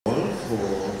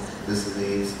for this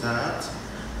late start,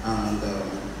 and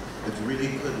it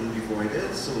really couldn't be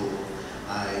avoided, so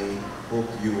I hope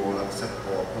you all accept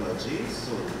our apologies.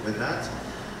 So with that,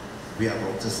 we are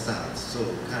about to start. So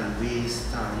can we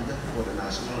stand for the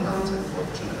national anthem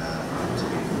of Trinidad and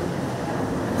Tobago?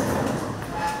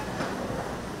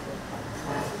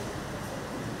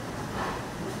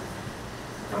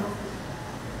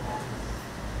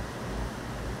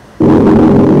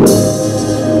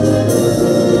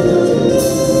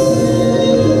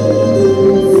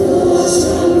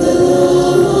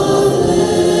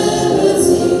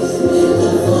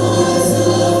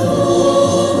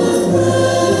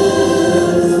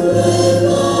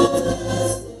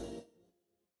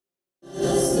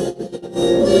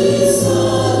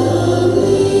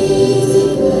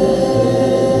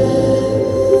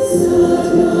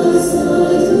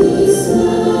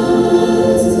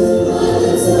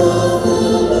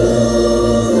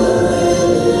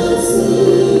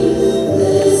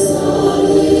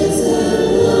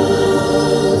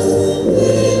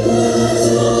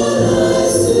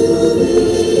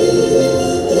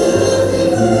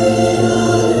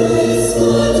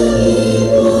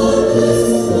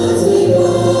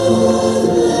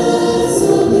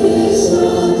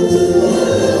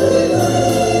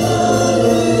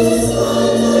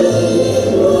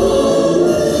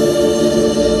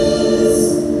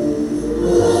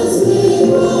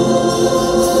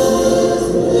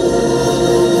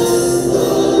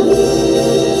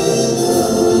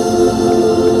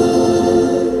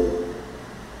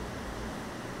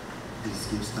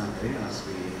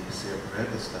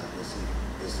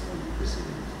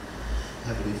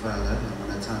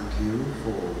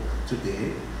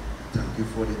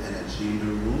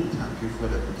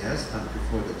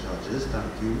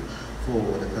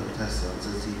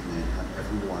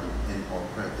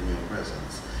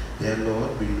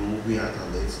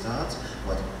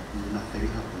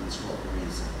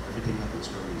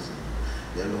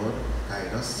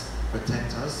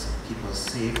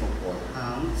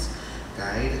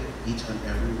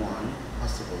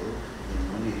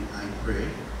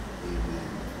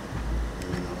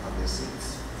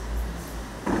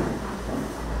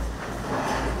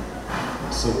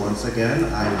 Again,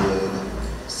 I would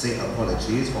say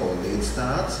apologies for our late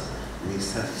start. We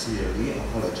sincerely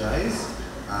apologize,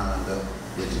 and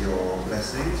with your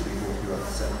blessings, we hope you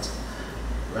accept.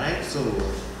 Right, so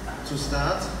to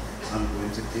start, I'm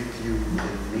going to give you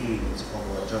the names of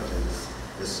our judges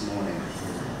this morning.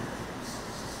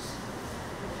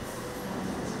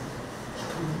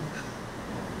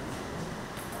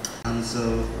 And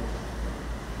so,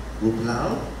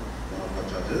 Ruplal, one of our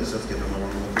judges, let's give them a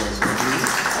round of applause,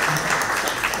 please.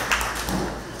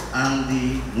 And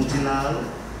the Mutilal,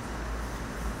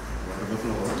 round of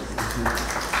applause.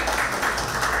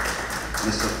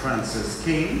 Mr. Francis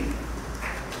King,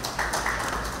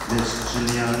 Ms.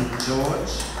 Gillian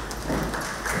George,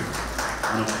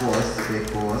 and of course, the big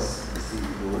boss, the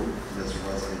CEO, Ms.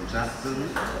 Rosalind Jackson,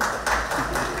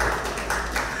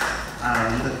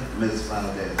 and Ms.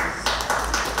 Valdez.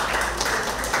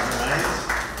 All right,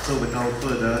 so without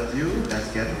further ado, let's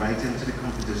get right into the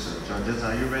competition. Judges,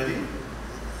 are you ready?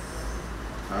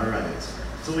 All right,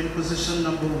 so in position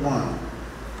number 1,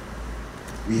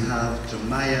 we have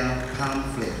Jemiah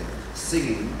Pamphlet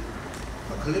singing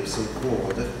a Calypso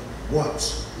called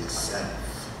Watch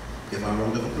Yourself. Give her a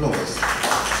round of applause.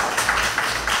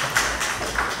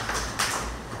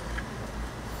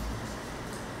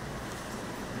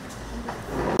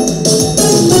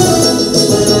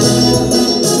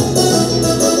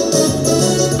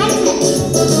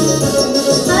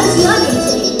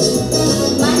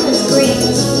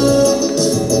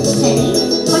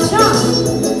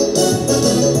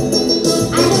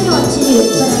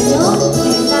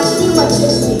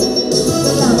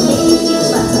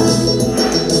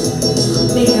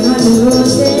 Make a run the road.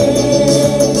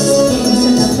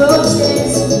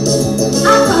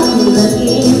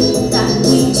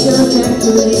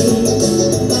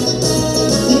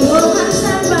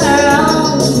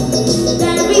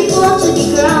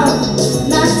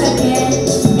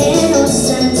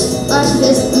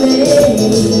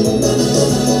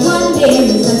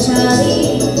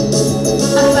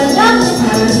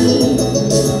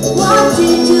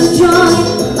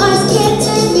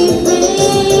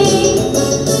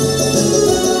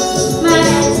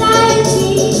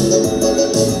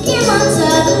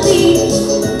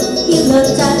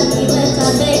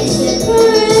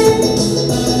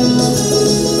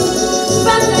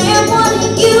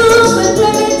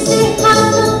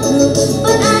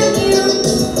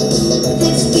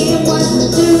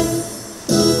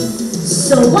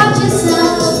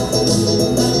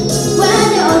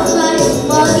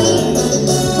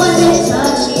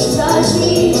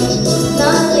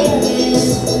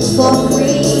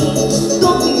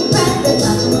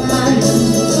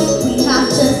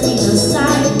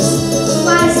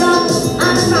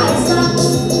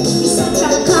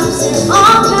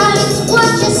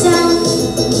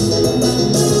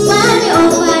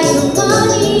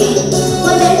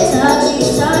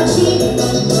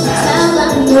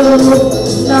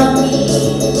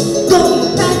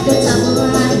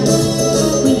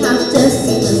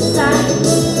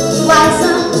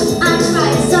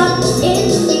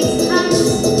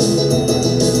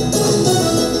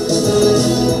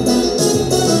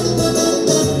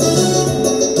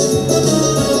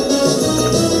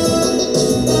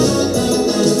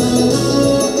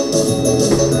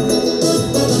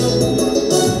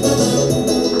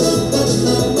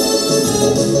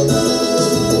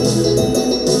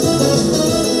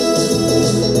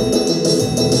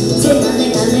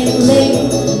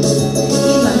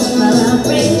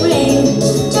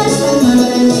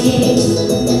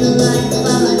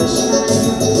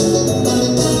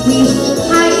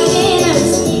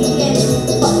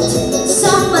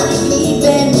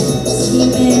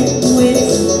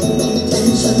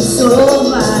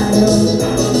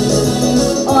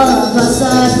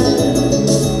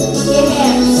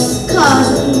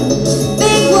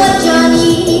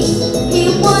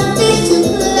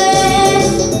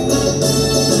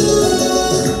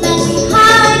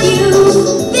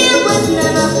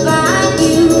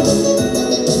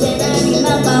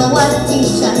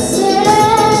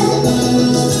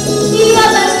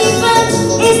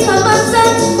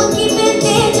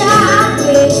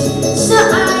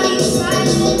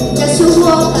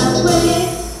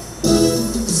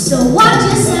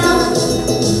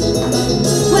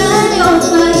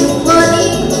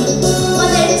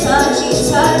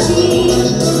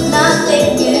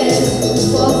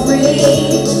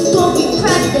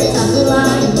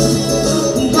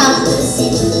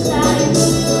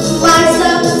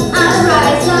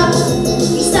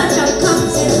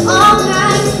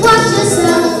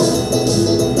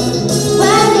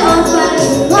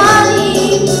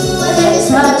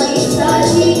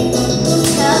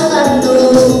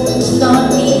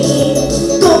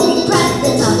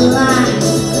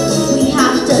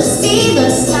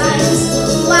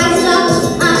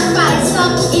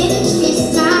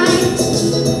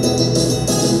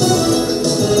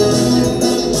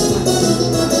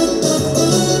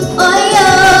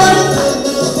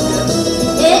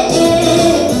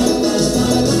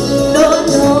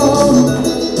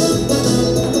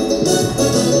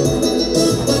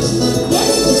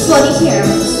 for the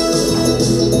parents.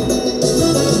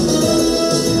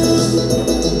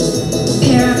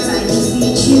 Parents, I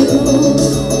beseech you,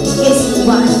 it's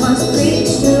what I must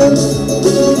preach to.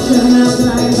 Turn a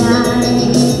blind eye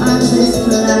on this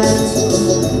planet.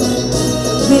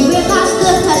 We will pass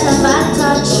the touch of bad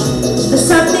touch, but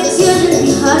some things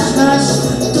usually hush hush.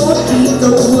 Don't keep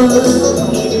the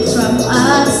word hidden from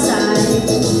our side.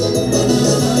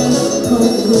 Oh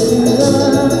good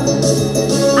Lord,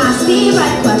 ask the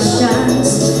right questions.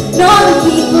 Know the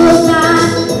people that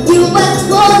you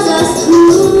expose us to.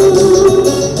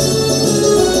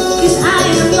 'Cause I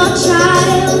am your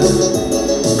child,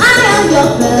 I am your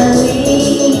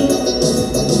belly,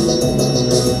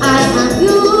 I am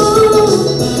you.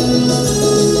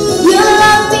 You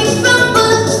love me from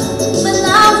birth, but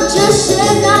love just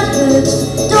should not hurt.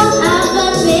 Don't ever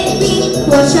make me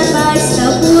question my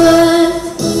self-worth.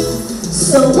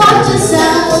 So watch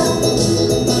yourself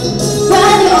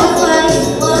when you're fighting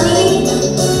money,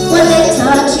 when they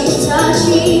touchy,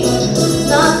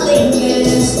 nothing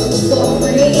is for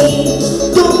free.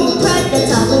 Don't be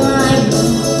pregnant of line.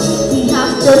 We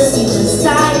have to see the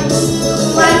signs.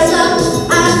 Rise up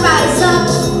and rise up.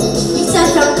 We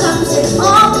set our cups in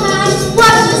all kinds.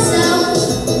 Watch yourself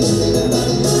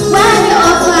when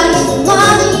you're fighting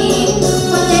money,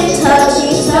 when they touchy,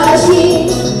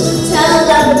 tell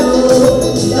them no,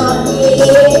 not me.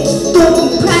 Don't be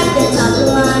pregnant of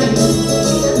line.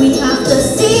 We have to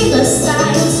see the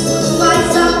signs.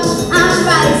 Rise up and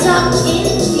rise up in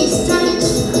these times.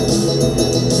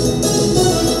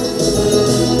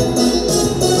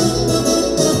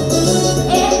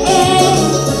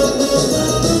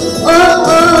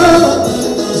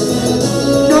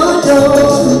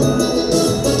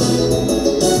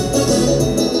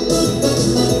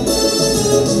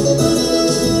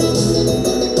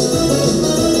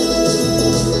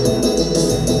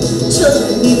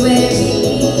 Children be wary,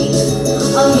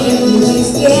 oh yeah, really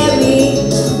scary.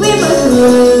 We must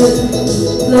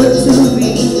learn to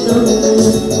read the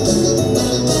room.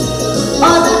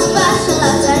 All that special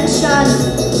attention,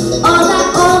 all that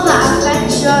over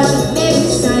affection, maybe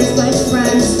signs my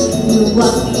friends, you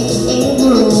are being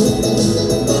rude.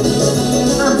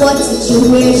 Avoid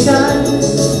situations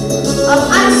of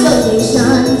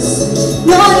isolations,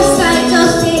 know the signs of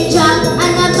danger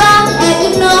and never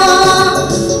ignore.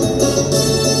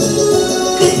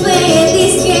 'Cause playing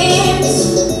these games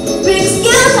brings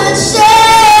guilt and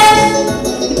shame,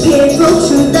 the painful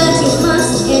truth that you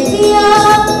must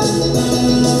endure.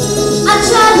 A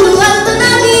child who has been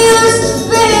abused,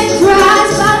 living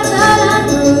cries, battered and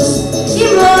bruised. The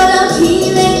road of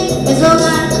healing is long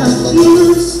and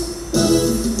confused.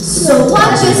 So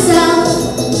watch yourself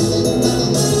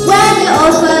when they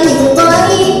offer you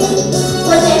money,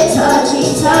 when they touchy,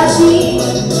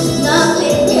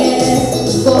 nothing is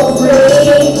for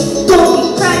free. Don't be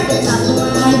pregnant of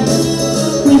line.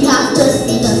 We have to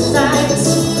see the signs.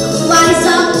 Rise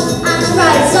up and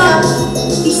rise up.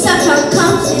 The second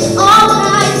comes in all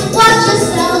kinds. Watch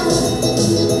yourself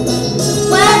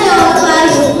when they offer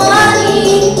you money,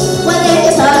 when they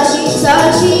touchy, tell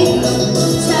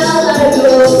them no,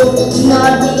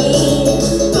 not me.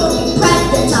 Don't be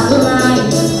pregnant of line.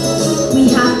 We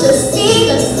have to see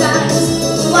the signs.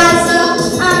 Rise up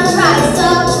and rise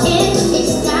up in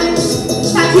these times.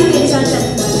 Thank you, ladies and gentlemen.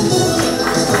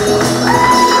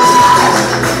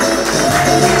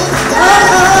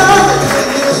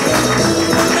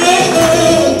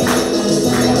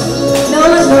 No.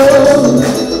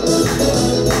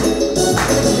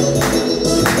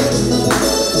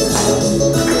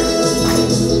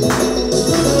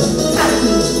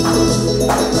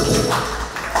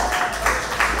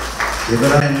 Give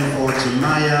it up for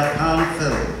Jemaya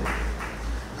Pamphil,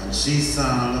 and she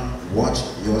sang Watch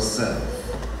Yourself.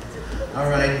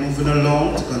 Alright, moving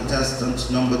along to contestant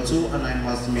number 2, and I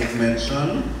must make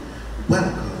mention,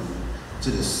 welcome to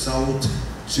the South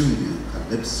Junior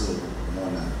Calypso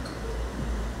Monarch.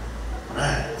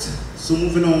 Alright, so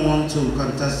moving on to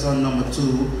contestant number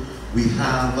 2, we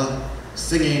have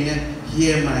singing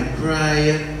Hear My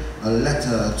Cry, a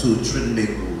letter to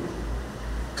Trinbago,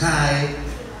 Kai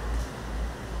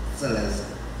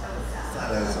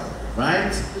Salazar,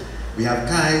 right? We have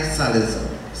Kai Salazar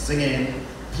singing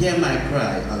Hear My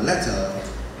Cry, a letter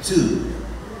to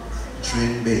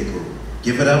Trinbago.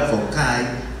 Give it up for Kai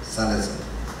Salazar.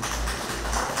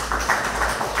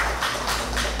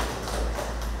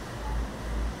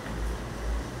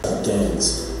 Gangs.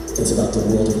 It's about the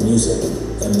world of music,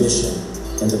 ambition,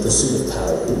 and the pursuit of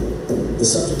power. The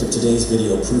subject of today's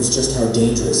video proves just how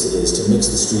dangerous it is to mix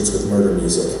the streets with murder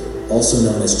music, also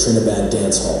known as Trinidad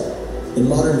dancehall. In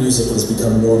modern music, it has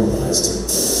become normalized.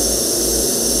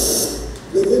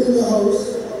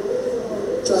 house,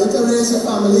 trying to raise your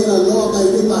family in a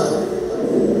law-abiding manner.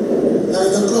 9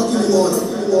 o'clock in the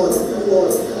morning, one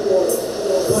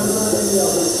man in the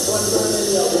oven, one man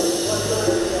in the oven,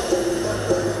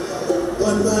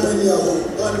 one man in the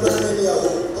oven, one man in the oven, one man in the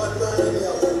oven, one man in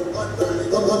the oven, one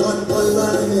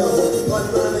man in the oven, one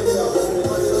man in the oven,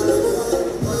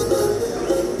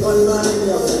 one man in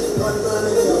the oven, one man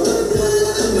in the oven.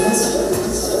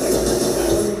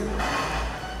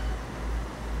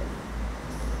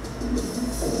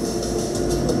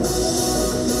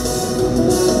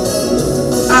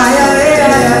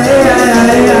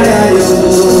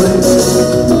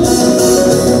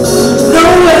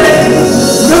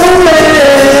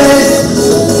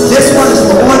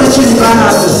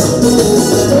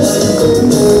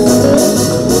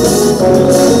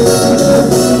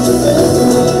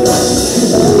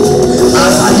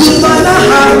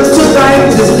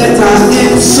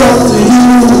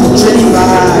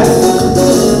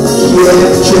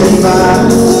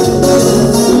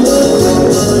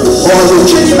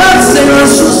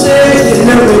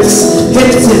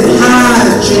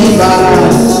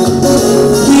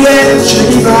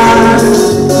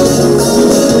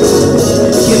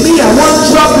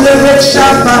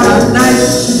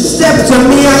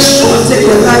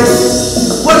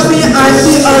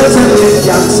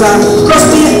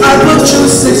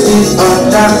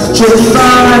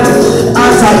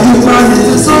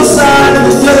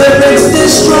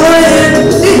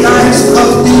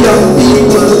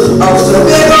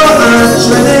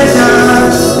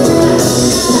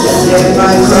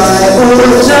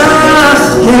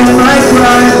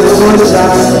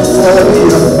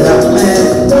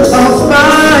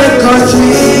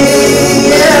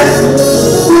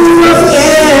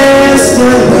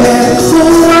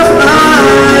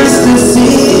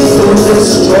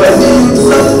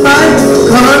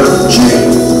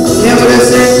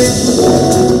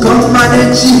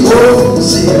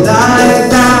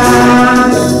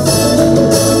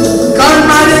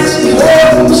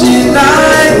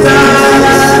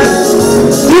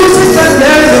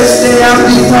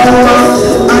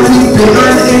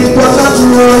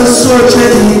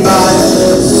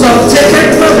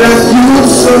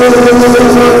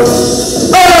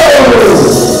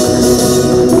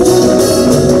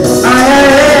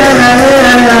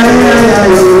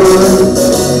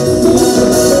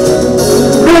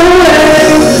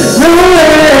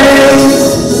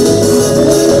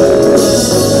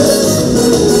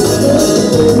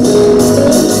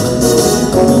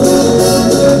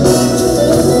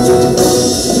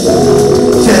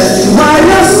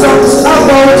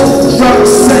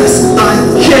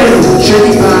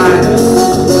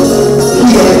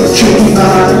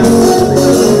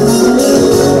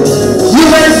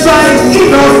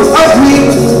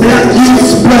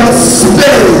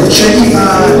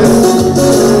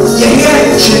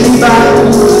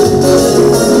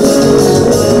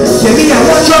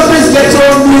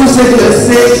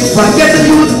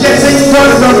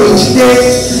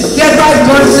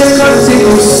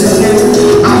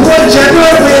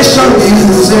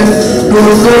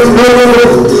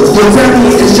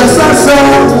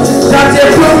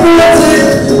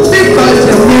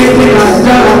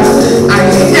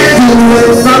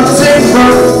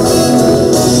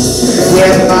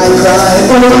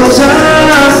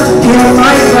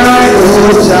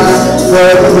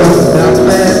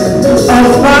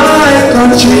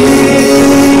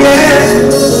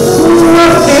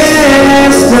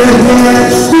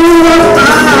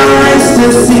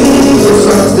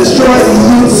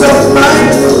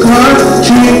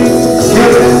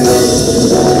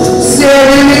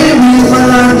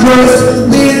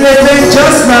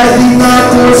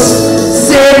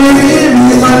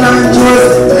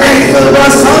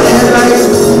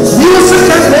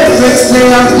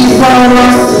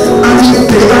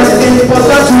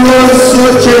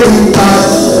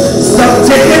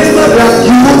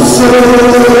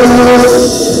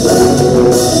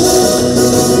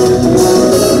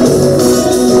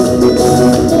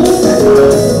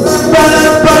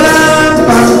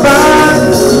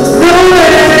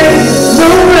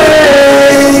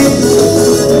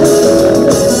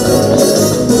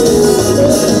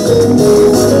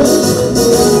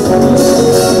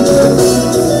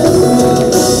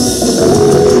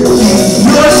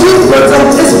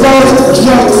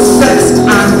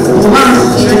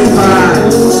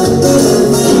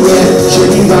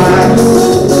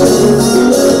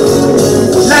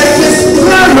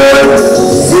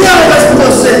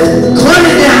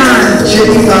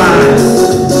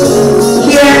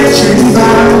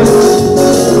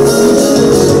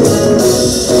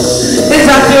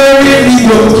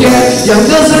 Young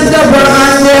girls in the world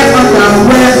and their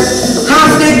underwear.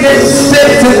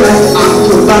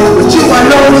 You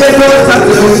alone the doors that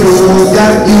tell you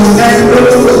that you can do.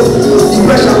 The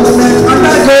pressure women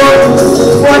undergo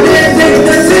for they take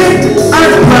the thing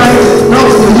and pride. Not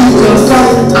for you to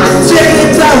come and take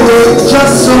it away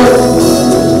just so.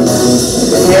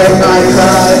 Hear my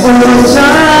cry, oh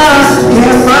Jah,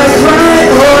 hear my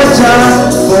cry, oh Jah,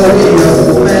 for the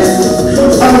young men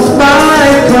of my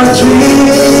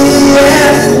country.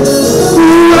 Yeah.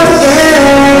 Who have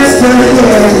ears to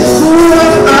hear, who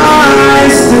have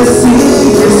eyes to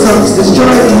see, the songs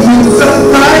destroy the youth of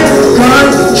my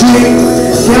country.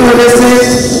 Hear what they say?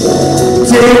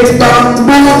 Take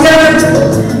bamboo, girl,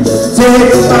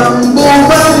 take bamboo,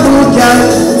 bamboo, girl,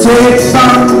 take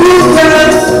bamboo, girl.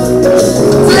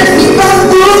 Take the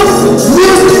bamboo,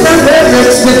 music and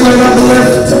lyrics, take one on the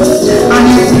left, and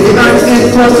you play an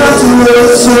important role,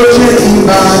 so gently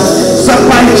bad. So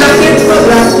my jacket for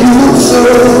that you so.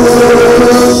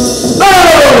 Oh!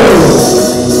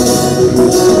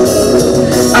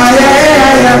 Ay, ay,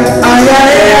 ay, ay, ay,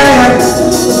 ay, ay.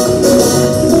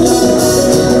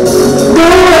 No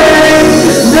way,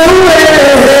 no way.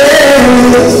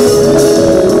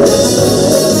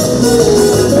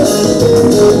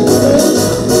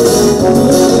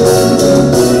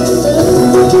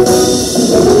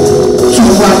 To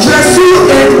address you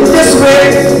in this way,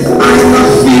 I'm not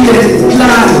feeling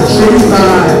glad, shitty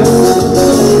vibe.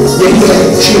 Yeah,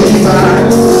 shitty vibe.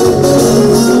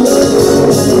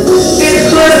 It's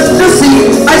good to see,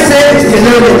 I said, you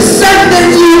know, something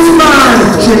you's mine,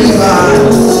 shitty vibe.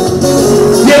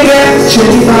 Yeah,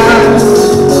 shitty vibe.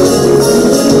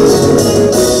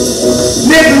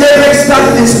 Make lyrics that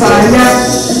inspire,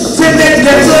 to make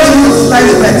ghetto youth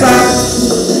life better.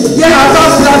 Yeah, I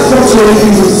got platform so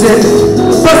use it.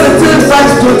 Positive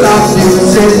vibes don't have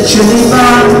music, chilly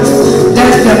man.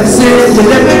 Let them say the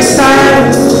lyric style,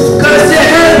 cause you're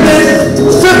helping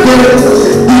to build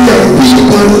the young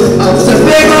people of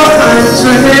Tobago and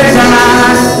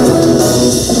Trinidad.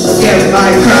 Hear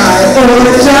my cry, oh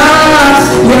Jah,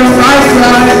 hear my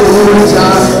cry, oh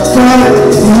Jah, for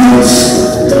the youth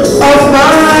of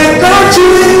my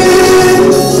country.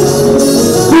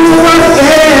 Who have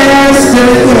ears to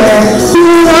hear, who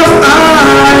have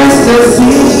eyes to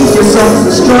see, the songs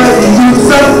destroy the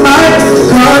youth of my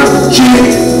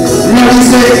country. Let me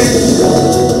say,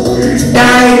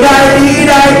 die, die,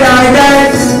 die, die, die,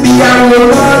 be a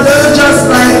role model just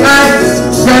like I.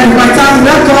 Red, white and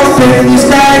black up in the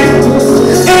sky.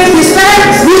 In the sky,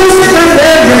 music and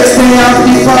lyrics, they have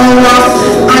the power,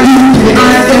 and you play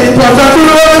an important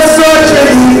role, so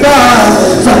gently bad.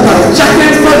 So I'm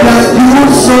checking for that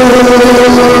youth soul.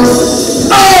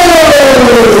 Oh!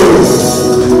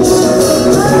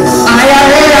 Ay, ay,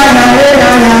 ay, ay, ay,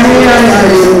 ay, ay, ay, ay.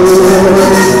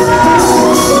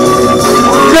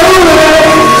 No way,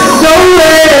 no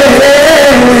way.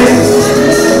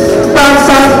 Pam,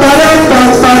 pam, pam, pam,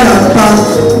 pam, pam.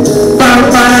 Pam,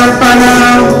 pam, pam,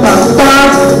 pam, pam,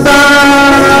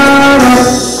 pam.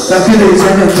 Thank you, ladies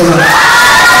and gentlemen.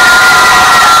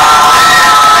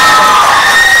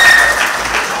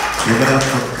 Give it up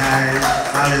for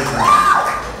Calypso.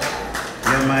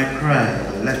 Hear my cry,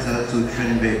 a letter to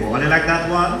Trinbago. Want you like that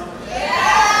one?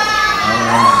 Yeah!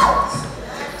 Alright.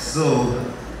 So,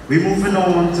 we're moving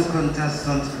on to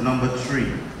contestant number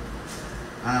 3.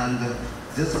 And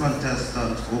this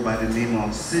contestant go by the name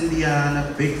of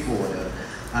Cindy-Ann Bigford.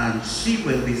 And she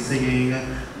will be singing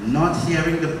Not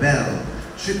Hearing the Bell,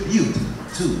 tribute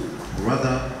to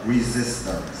Brother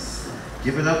Resistance.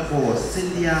 Give it up for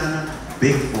Cindy-Ann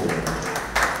Bigford.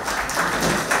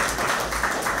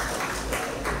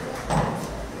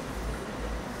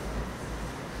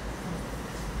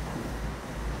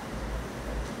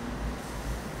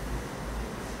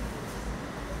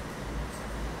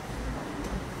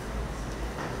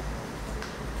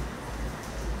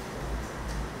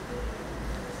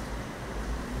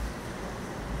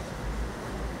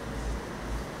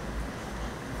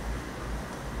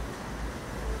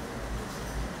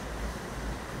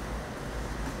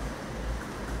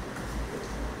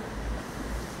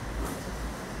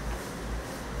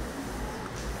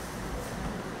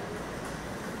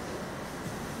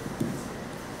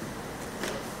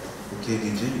 Okay,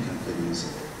 DJ, you can play music.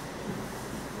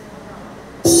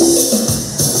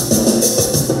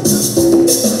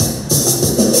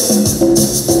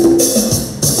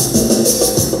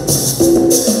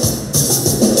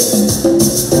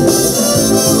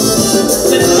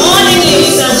 Good morning,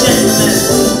 ladies and gentlemen.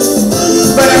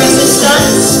 Brother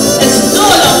Resistance is no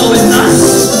longer with us,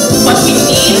 but we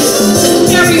need to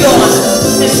carry on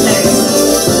his legacy.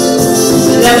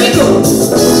 There we go.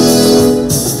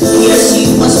 Yes, he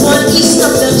was born east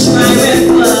of the Tri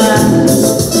River.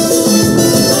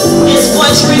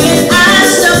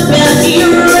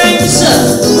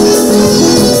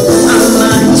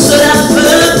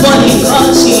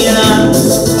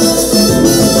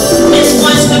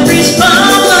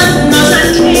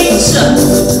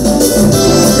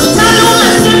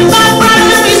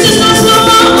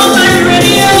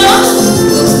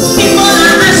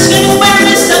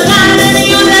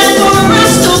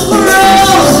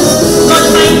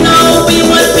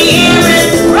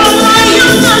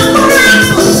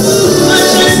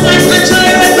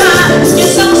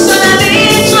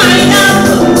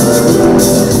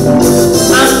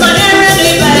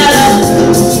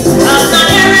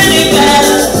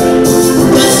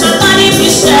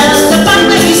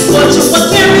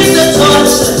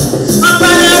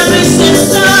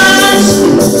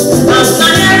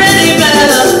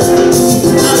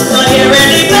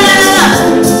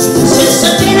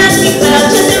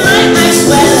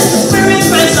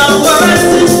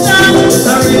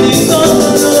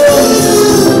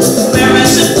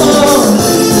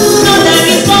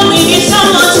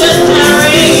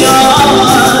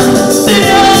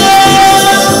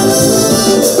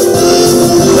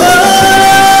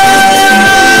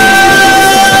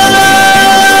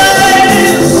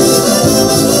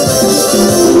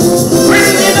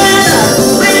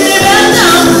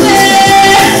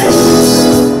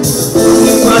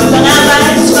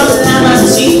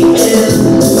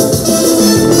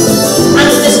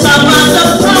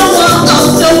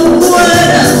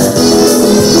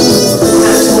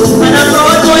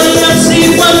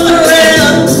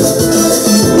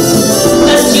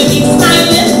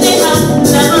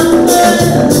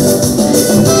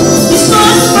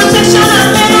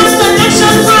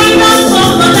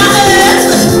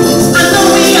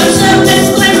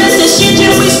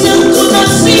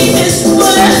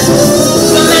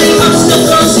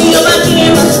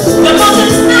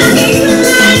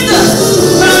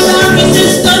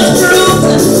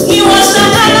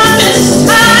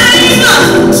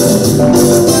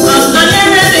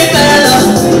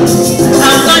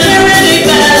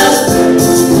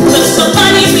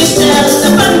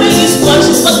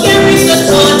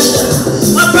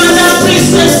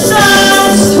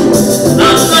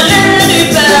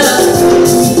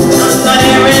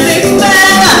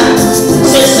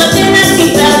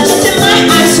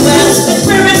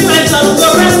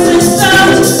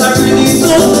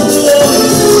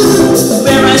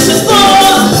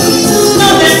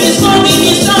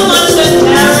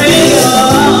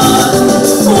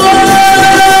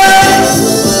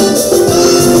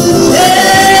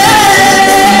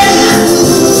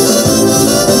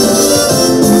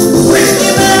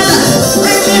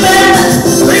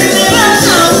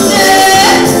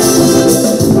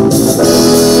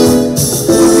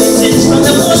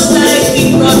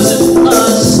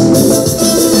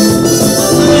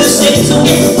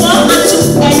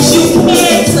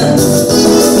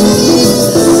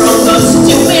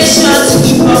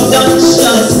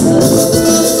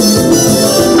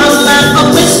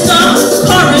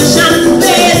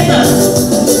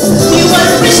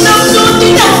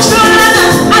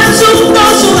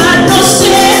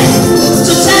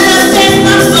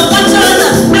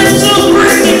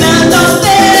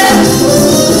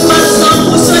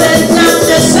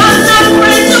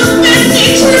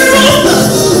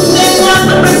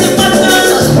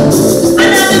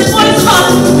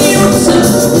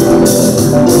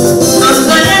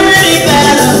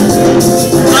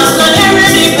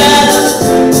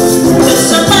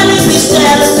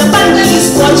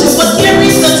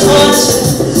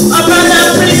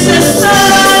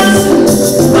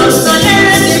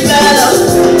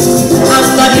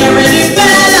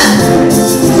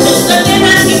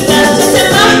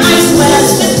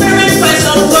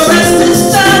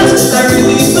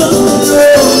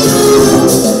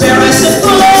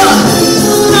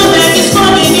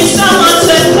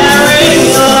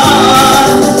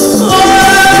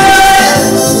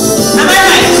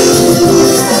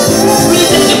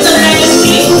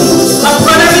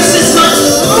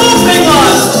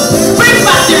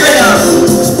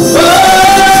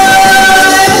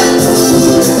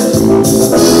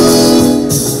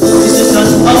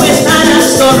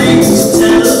 story to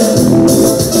tell.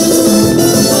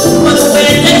 But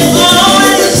when all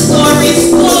the stories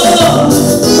go,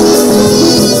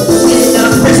 it's the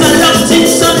prison locked in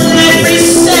some library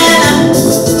cell.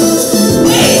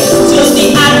 Hey, to the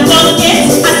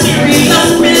advocate, material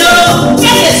below.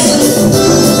 Yes,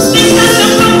 this has to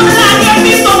come alive. Your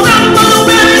people rumble.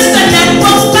 Where is the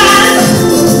network man?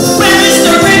 Where is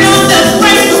the rhythm that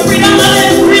fight for freedom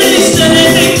and release the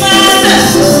living man?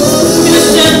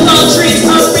 Christian countries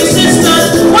of resistance,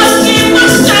 what game of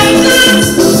silence?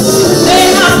 They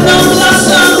have no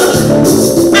blossom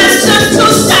and turn to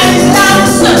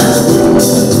silence.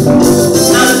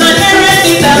 I'm not hearing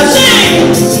the bell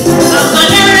sing. I'm not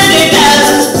hearing the bell.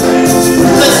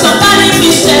 But somebody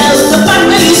be still. The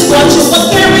family's watching what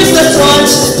carries the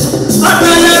torch. Our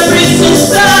brother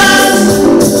resistance.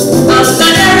 I'm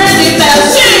not hearing the bell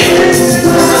sing.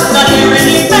 I'm not hearing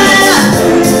the bell.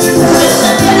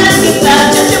 Listen to the bell,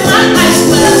 judging my eyes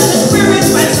well. The spirit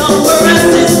fights on for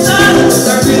resistance.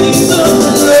 They're really so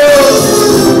low.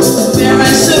 Where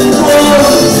I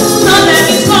suppose. Now that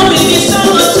it's coming, it's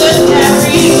someone to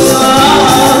carry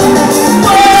on.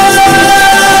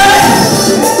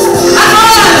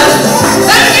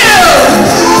 Thank you!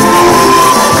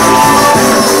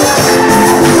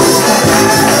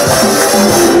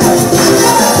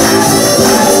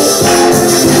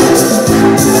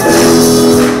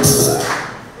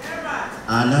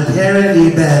 I'm not hearing the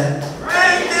bell.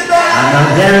 I'm not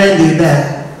hearing the bell.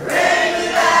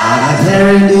 I'm not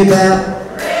hearing the bell.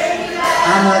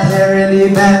 I'm not hearing the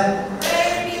bell.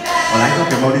 Well, I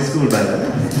talk about the school bell.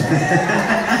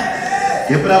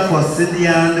 Give it up for Cindy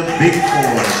and the Big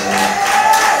Four.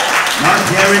 Not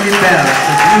hearing the bell.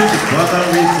 Tribute to brother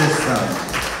resistance.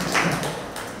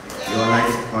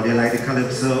 Do you like the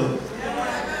Calypso?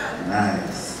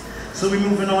 Nice. So we're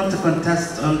moving on to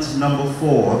contestant number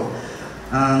 4.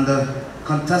 And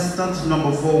contestant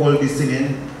number 4 will be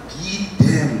singing Give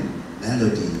Them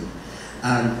Melody.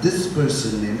 And this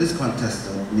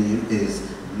contestant name is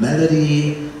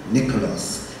Melody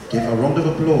Nicholas. Give a round of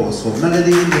applause for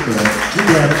Melody Nicholas. Give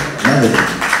them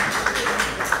Melody.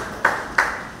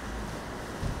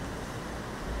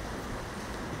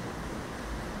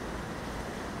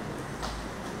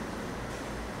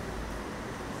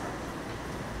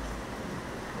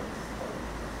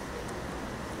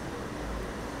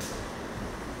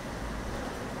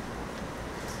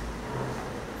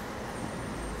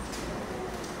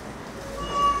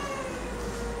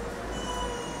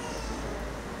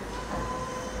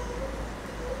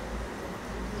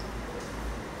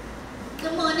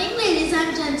 Good morning, ladies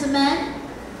and gentlemen.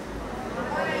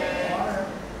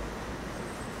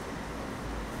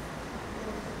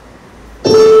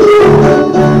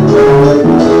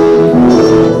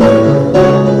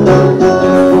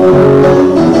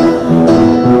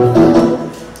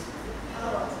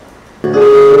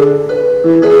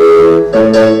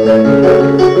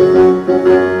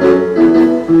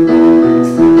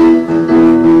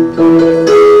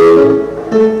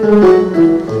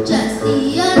 Just the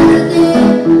other day,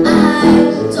 I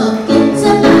talking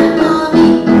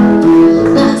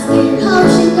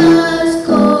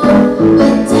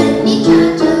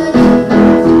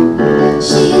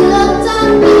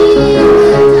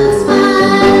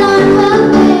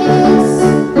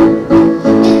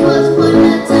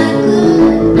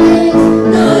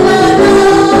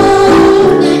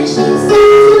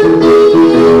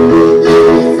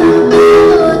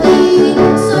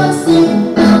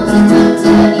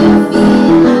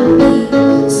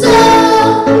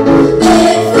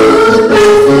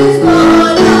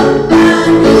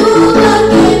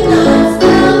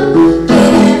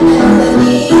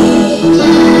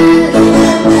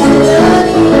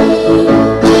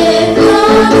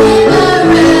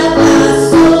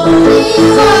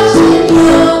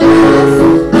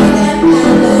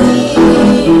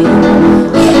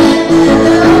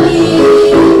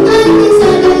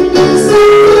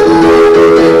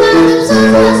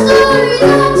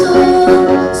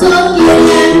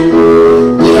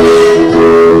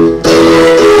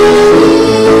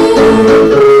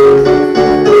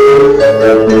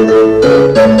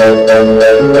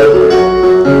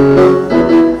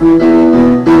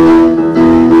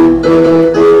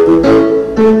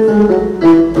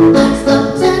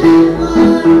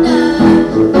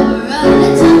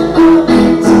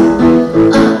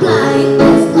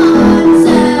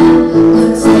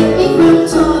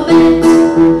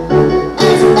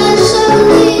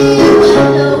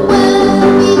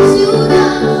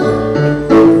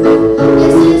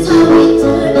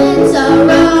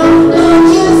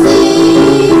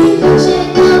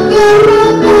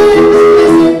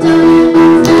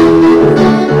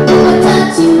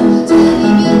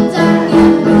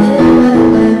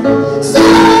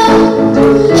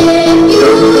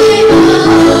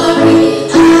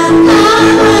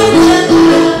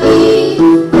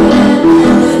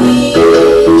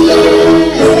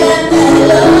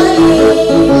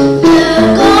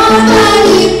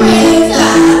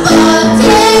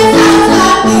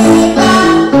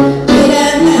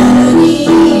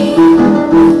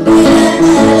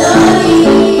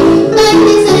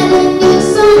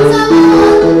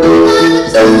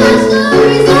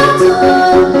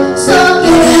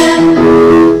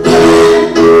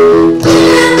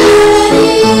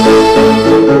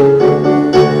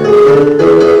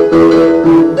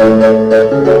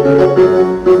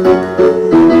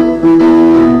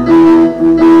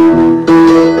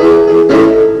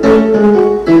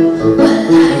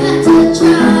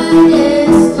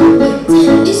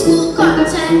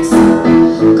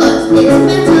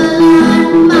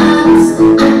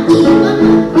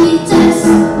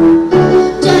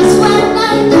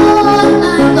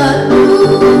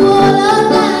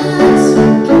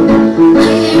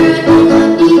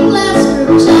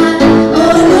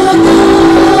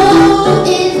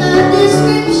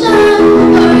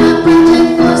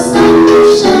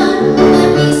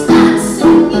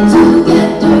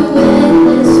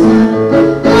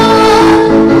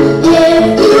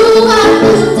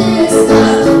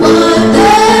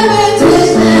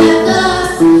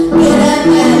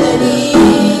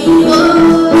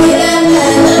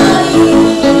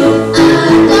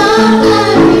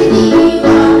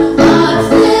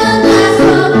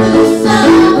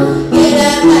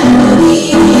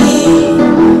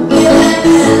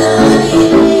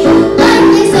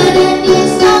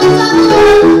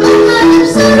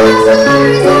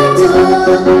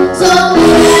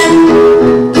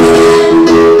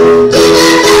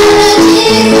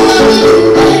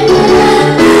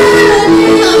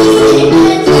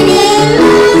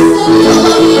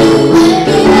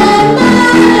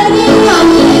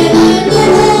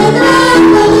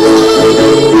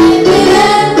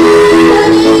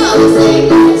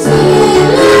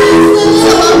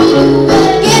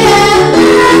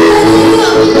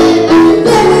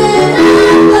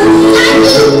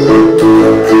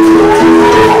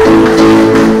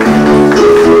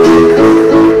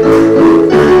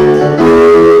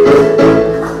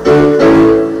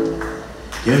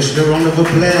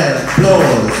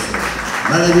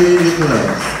Melody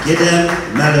Nicholas. Give them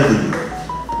melody.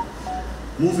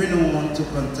 Moving on to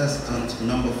contestant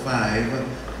number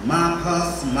 5,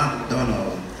 Marcus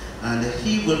McDonald. And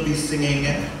he will be singing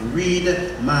Read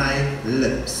My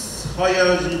Lips. How are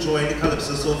you enjoying the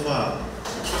Calypso so far?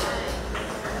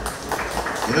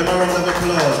 Give them a round of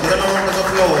applause. Give them a round of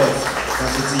applause.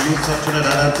 Because it's the youth of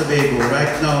Trinidad and Tobago.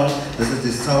 Right now, this is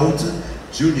the South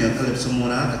Junior Calypso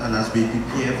Monarch, and as we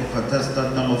prepare for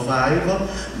contestant number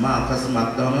 5, Marcus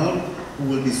McDonald, who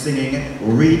will be singing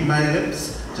Read My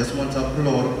Lips. Just want to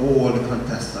applaud all the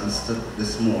contestants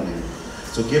this morning.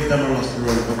 So give them a round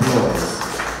of applause.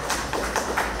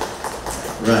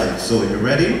 Right, so you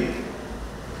ready?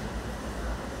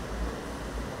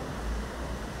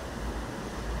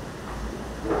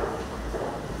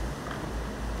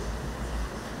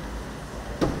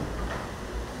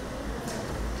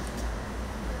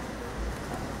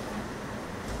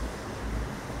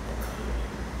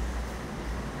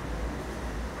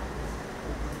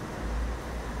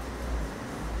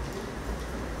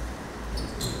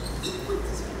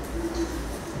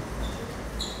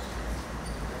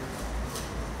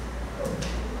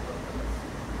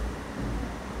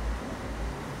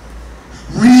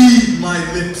 Read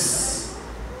my lips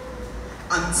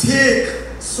and take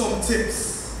some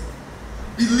tips.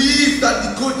 Believe that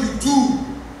the good you do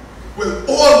will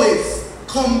always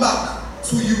come back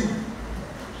to you.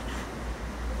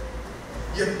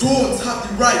 You don't have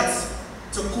the right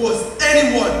to cause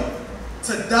anyone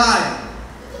to die.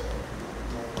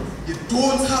 You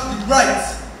don't have the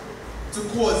right to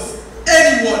cause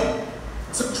anyone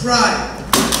to cry.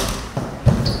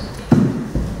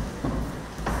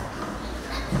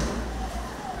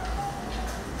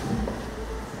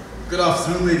 Good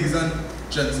afternoon, ladies and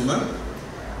gentlemen.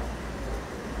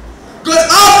 Good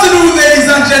afternoon, ladies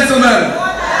and gentlemen.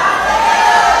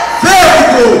 There we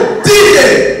go,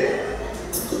 DJ.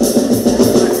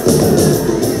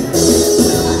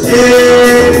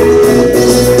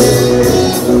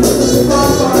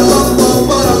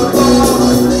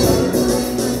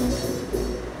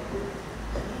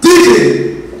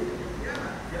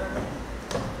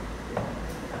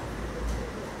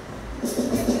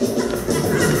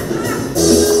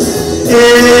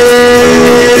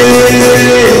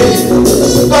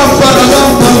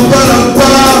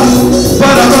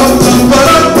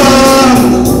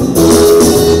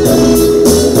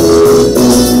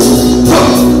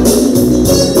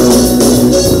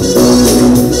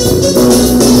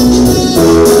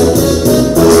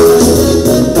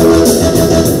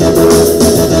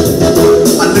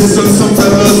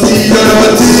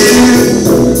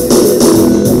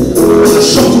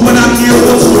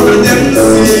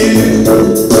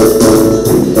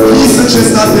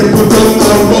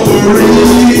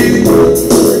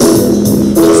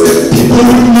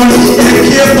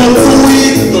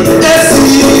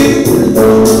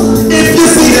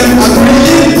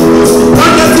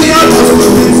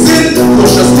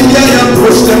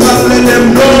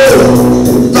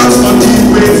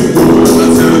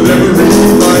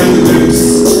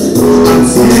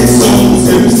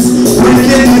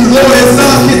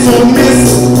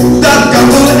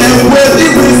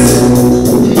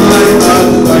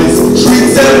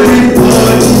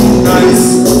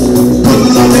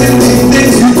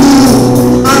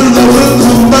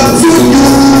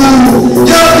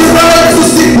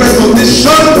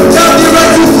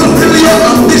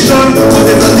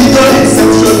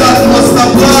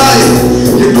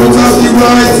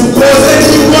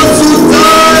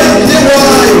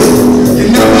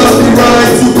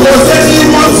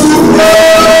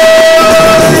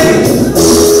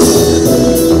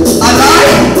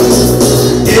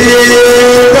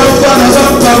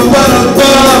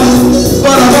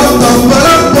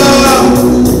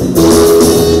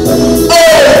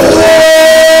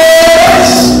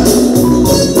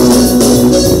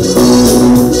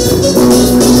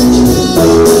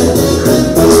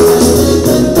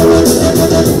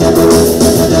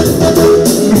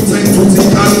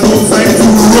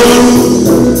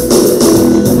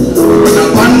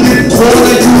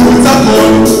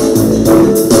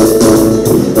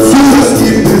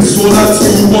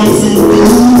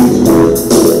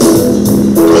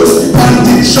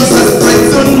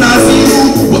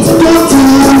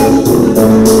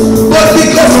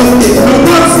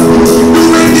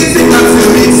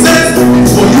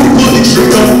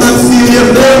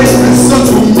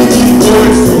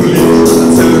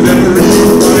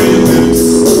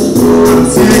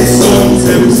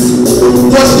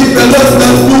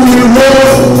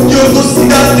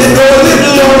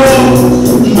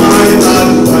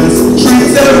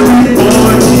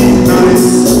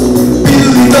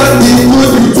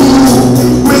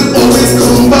 Always come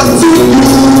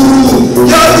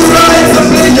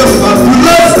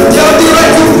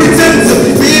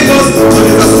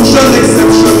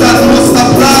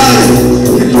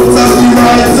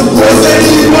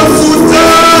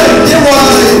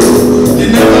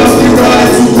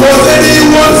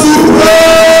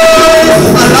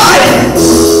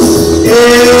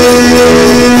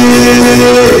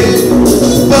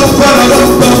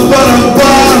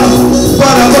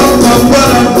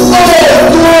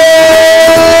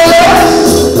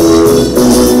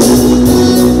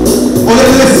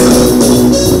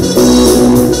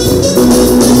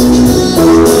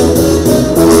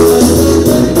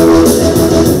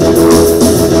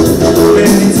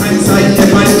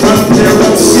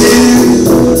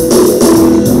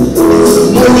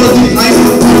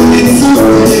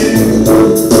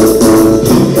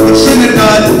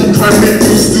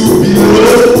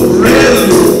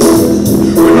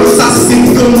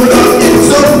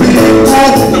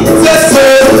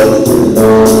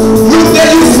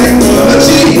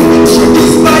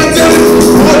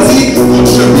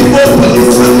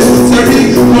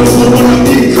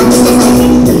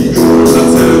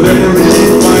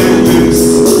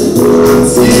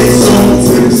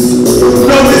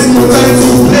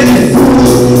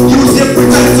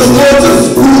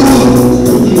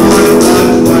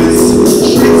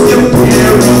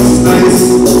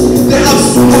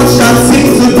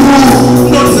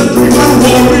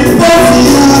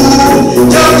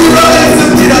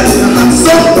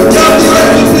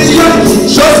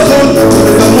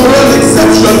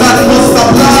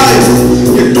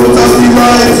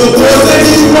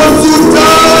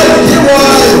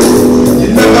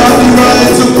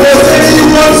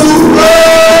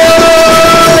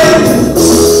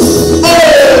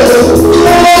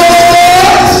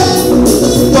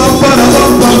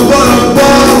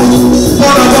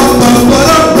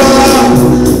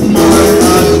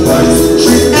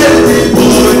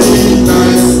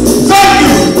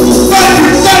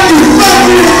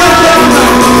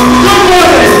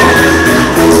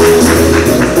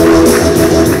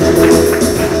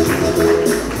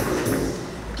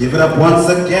Give it up once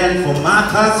again for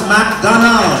Marcus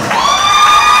McDonald.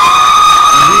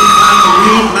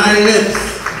 Read my lips.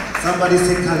 Somebody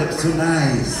say Calypso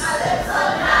nice. Calypso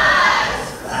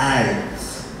nice. Right.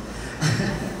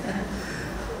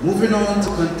 Moving on to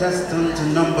contestant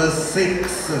number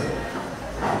 6.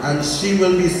 And she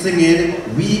will be singing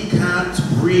We Can't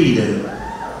Breathe.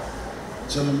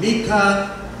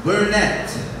 Jamaica Burnett.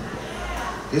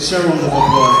 Give her a round of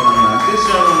applause, man. Give her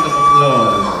a round of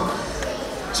applause.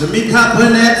 Jamaica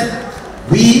Burnett,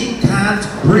 We Can't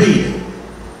Breathe.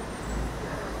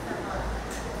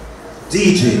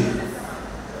 DJ.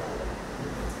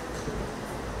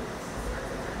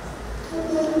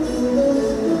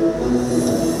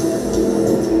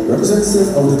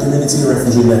 Representative of the Community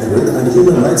Refugee Network and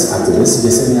human rights activist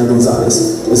Yesenia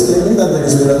Gonzalez is claiming that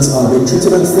Venezuelans are being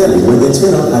treated unfairly when they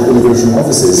turn up at immigration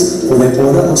offices for their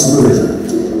order of supervision.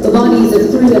 The bodies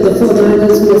of 3 of the 4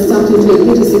 divers who were stuck into a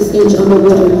 36-inch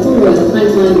underwater pool at the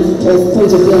pipeline of Point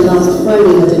of View last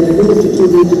Friday have been removed to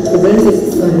the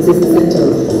Forensic Sciences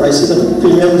Center. Prices of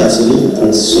premium gasoline and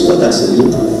super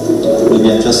gasoline will be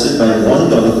adjusted by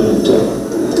 $1 per liter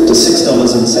to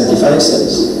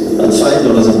 $6.75 and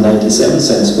 $5.97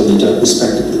 per liter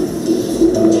respectively.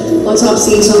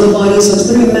 Autopsies on the bodies of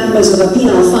 3 members of a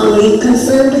penal family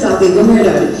confirmed that they were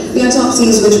murdered. The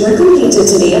autopsies, which were completed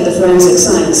today at the Forensic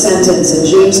Science Center in St.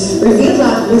 James, revealed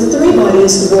that with 3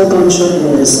 bodies were gunshot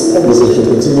wounds. Opposition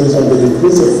continues on the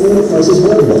increase of fuel prices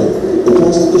worldwide. The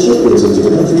cost of the shipments into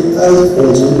the country has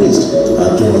also increased.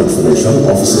 Acting on information,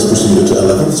 officers proceeded to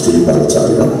 11th Street,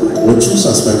 Balataria, where 2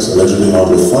 suspects allegedly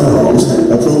armed with firearms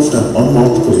approached an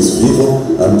unmarked police vehicle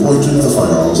and pointed the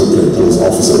firearms at plainclothes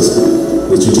officers.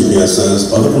 The GTPS says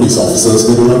other police officers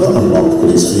in another unmarked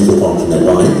police vehicle parked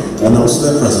nearby announced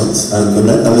their presence, and the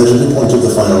men allegedly pointed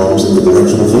the firearms in the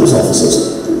direction of those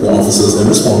officers. The officers,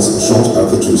 in response, shot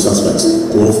at the 2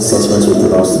 suspects. Both suspects were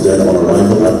pronounced dead on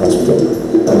arrival at hospital.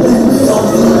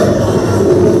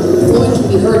 Going to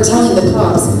be heard telling the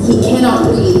cops he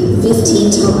cannot breathe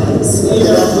 15 times.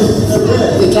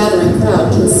 The gathering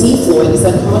crowd can see Floyd is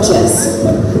unconscious.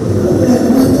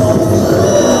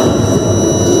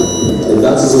 And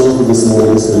that is all for this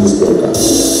morning's news program.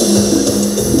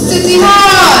 City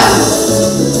Hall!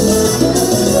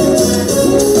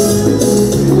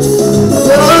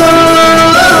 So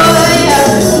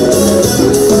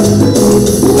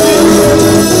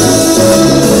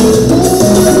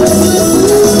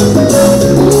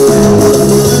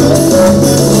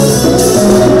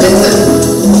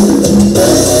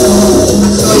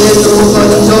you know,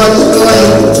 George Floyd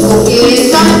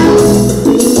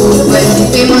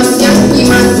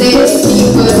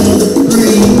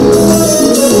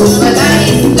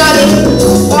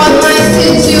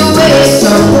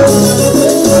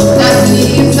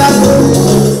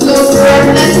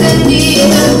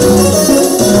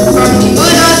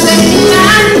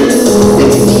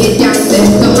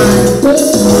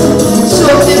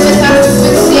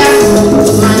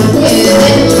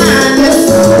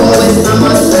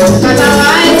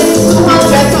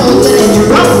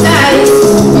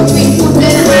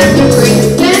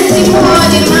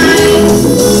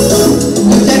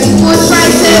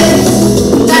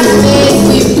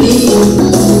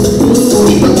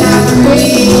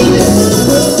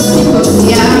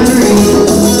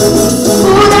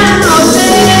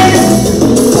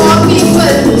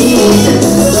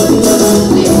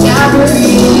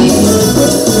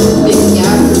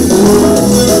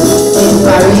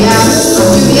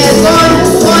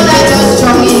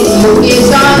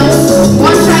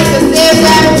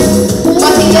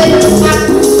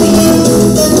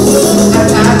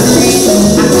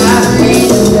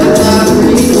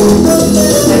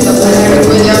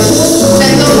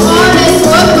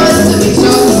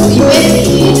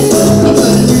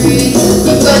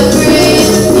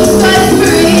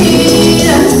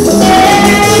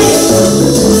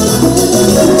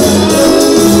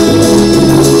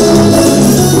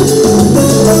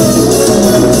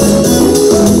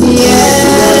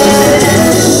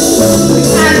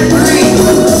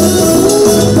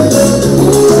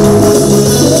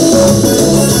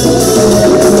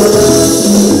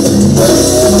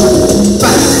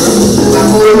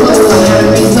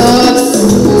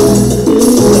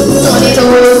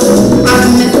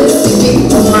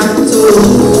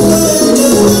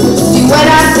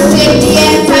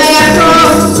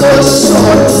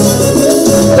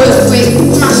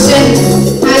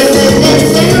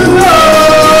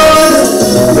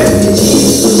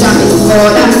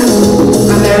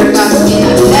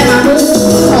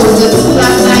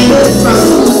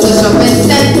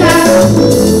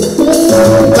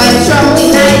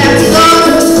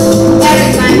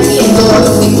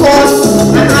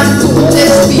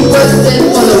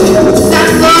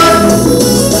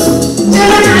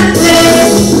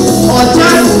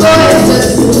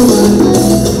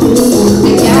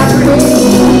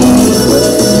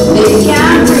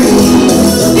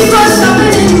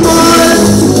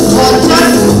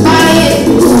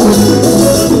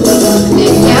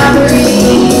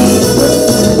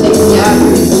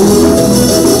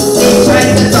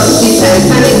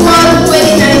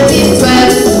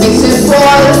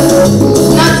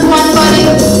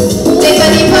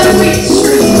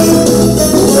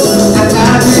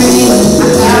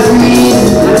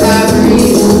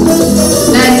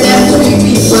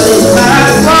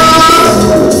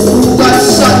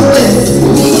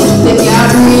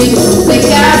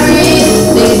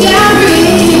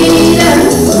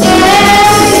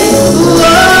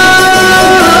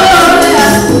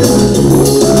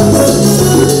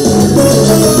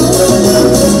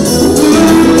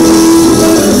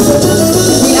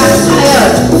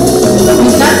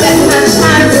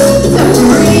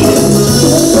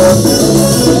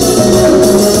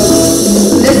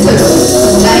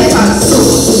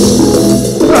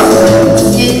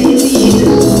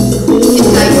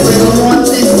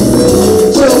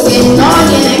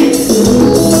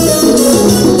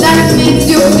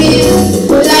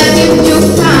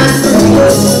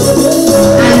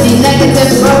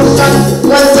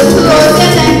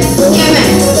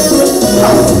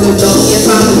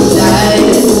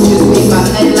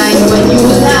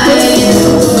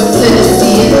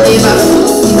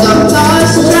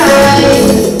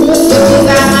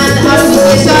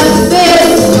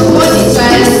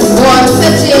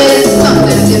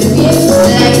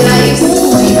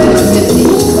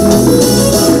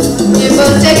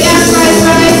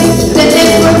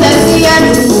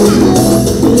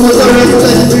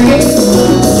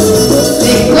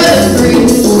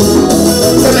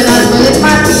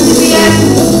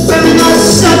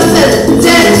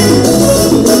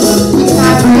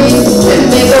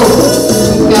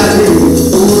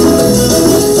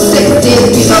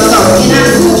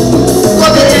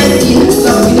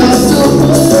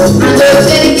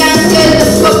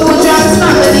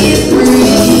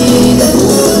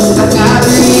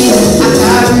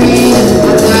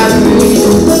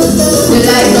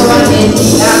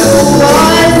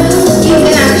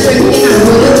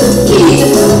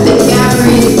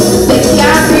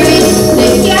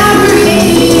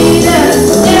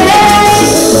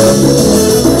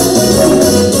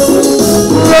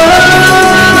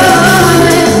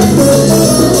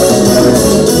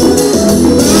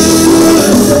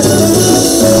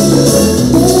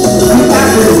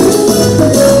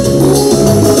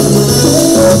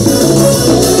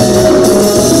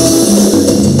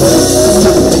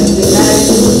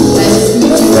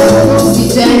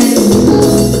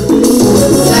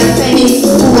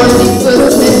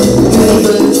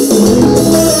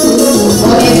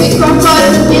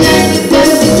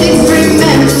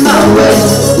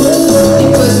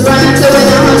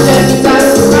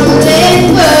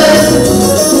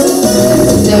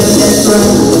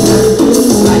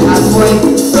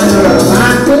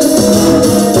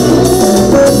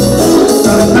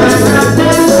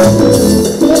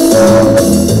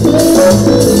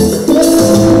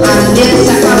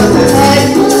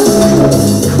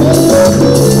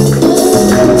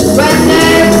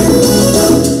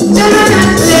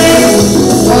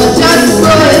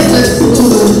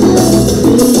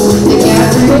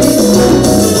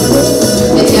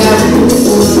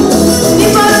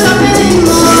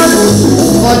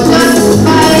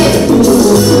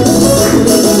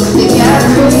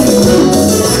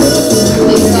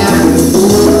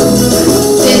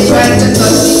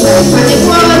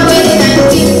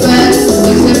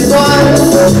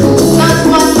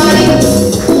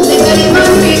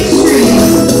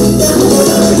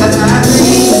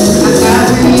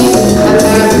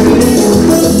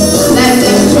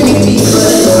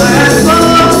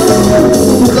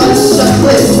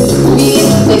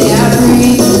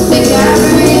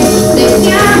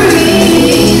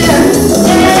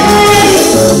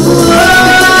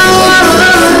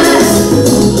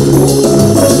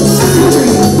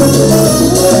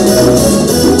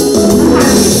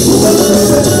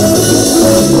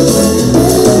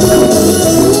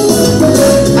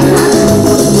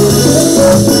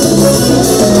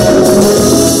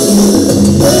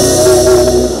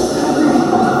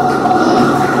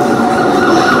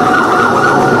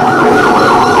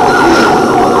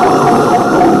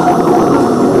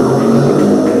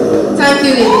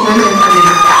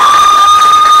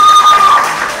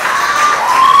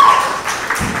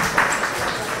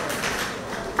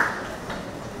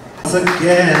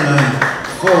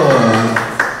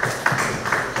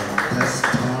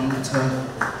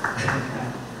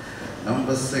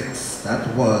number 6,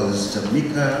 that was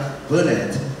Jamaica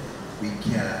Burnett, We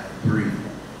Can't Breathe.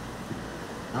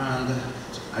 And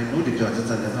I know the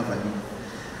judges are never having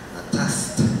a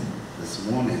test this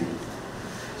morning.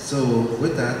 So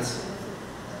with that,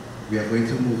 we are going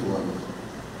to move on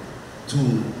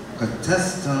to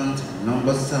contestant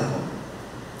number 7.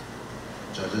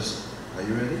 Judges, are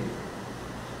you ready?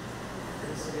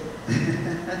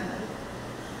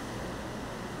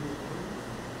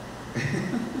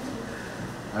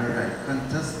 All right,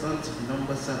 contestant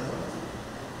number 7.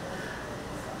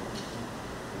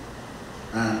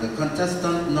 And the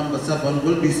contestant number 7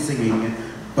 will be singing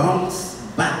Bounce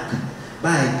Back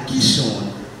by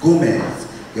Keyshawn Gomez.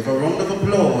 Give a round of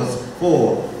applause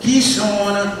for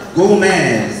Keyshawn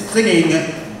Gomez singing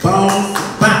Bounce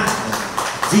Back.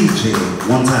 DJ,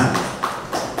 one time.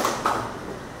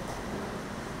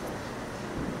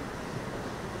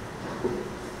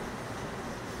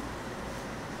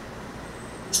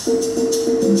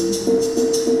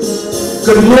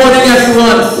 Good morning,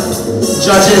 everyone.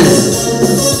 Judges.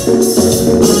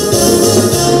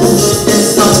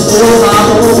 It's not over.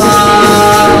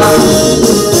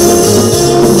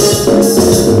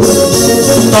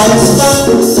 Bounce back.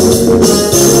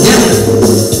 Yeah.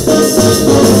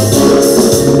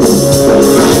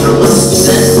 I'm a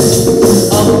student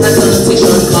of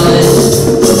presentation college.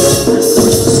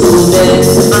 School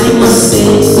days, I must say,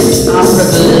 are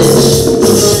privilege.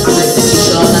 An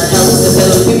institution that helps to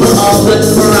build people up with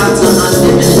character and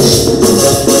image.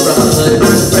 Brotherhood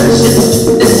and friendship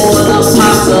is all a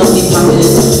part of the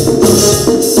package.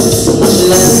 So much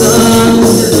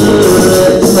lessons to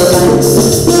learn for life.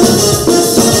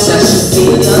 Success,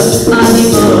 failure, and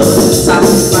even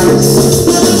sacrifice.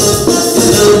 You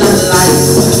know that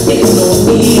life is no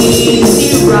easy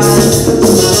ride.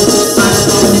 And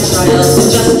from the trials, you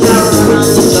just carry on,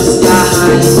 you just got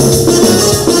high.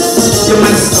 You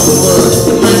might stumble,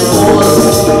 you might fall, but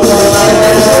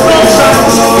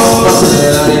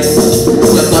in life,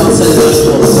 you've got to learn how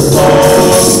to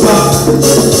bounce back.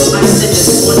 I said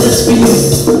this one is for you.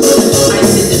 I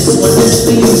said this one is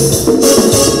for you.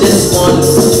 This one is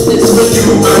for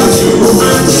you and you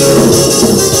and you.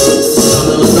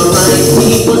 Some of the right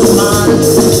he was mad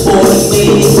for the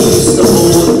way he used to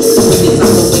hold. Wickets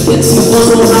after wickets, he was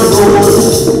on a roll.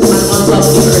 And on top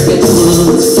the cricket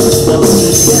world, but he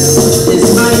is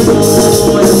my own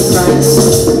price.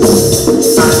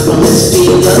 And from his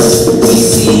failures, we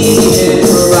see him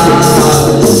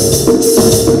rise.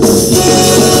 He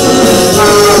is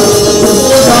our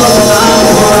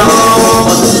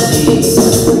but today,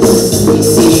 we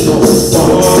see no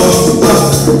bounce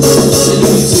back. So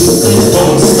you too can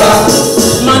bounce back.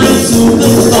 Man, you too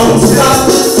can bounce back.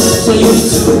 So you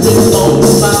too can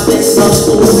bounce back. Let's not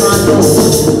hold on. So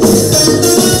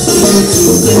you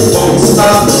too can bounce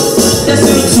back. Yes,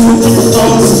 you too can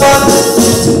bounce back.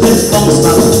 You too can bounce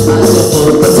back. As your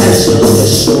full potential to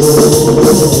show.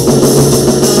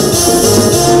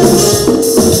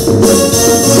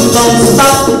 Bounce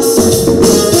back.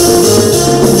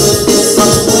 It's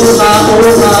not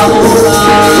over.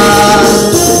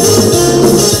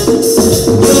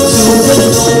 You too can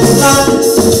bounce back.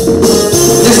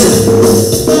 Listen.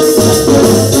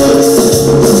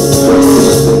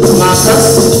 Marcus,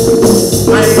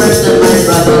 my friend and my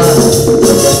brother,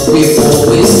 we've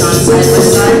always stand side by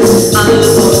side and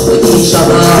look out for each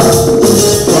other.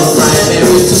 From pride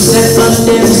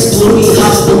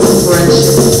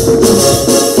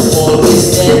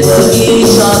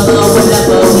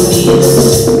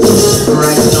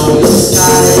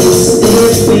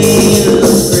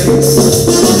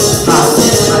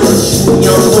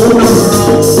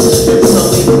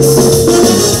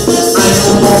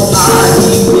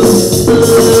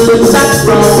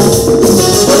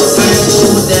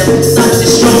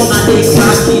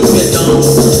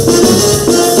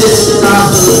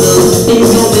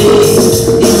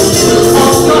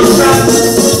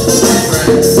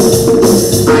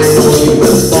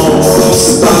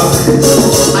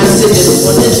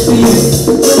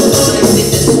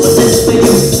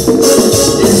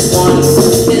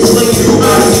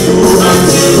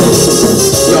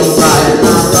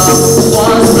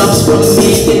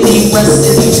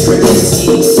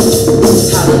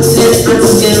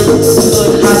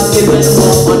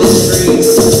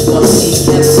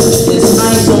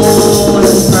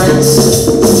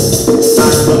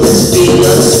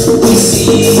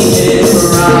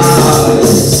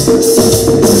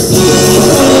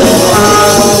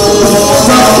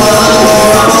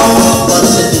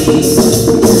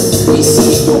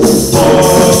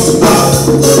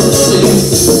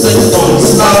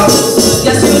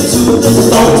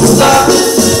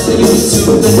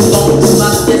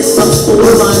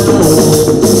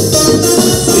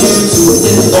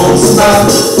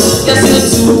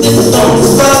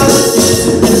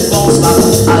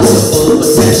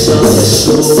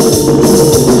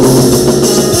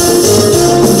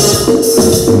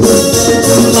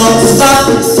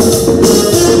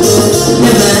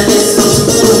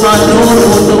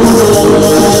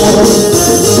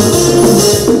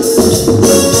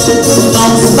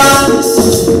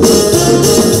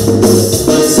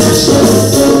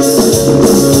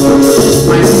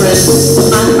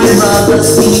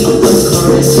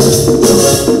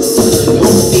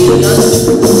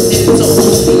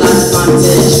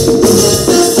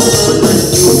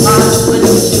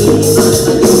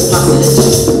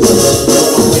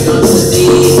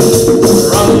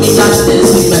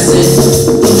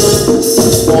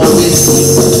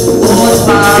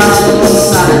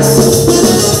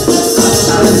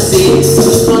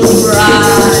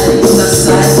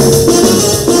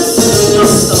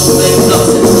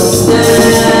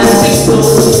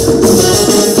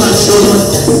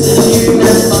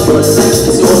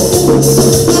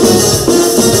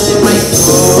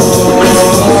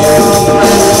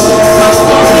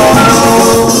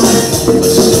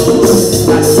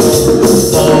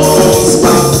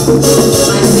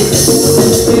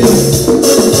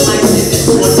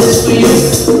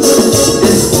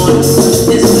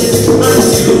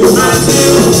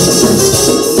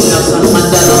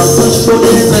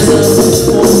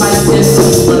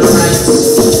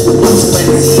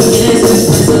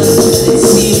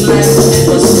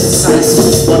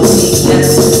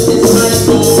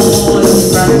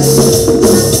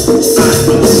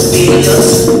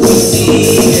chaos, we see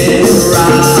it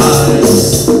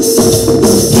rise.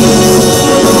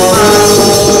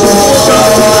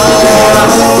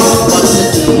 But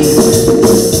today,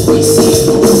 we see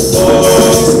bones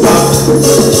back.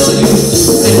 So you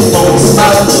can bones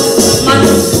back. Man,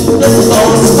 let's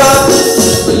bones back.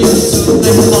 So you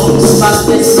can bones back.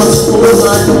 Let's not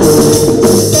over.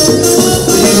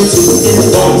 So you can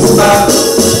bones back.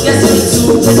 Yes,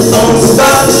 you can bones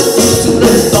back. You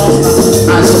can bones back.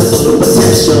 As your full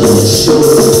potential shows.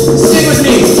 Sing with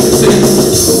me. So you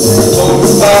can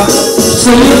bones back.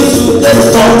 So you can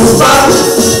bones back.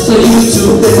 So you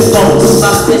can bones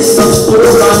back. Let's not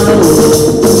over.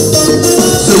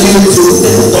 So you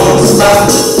can bounce back.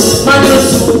 Man, you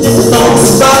can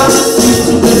bounce back. You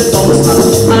can bounce back.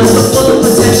 And the full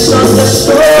potential to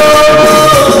show.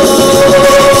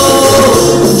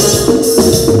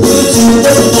 You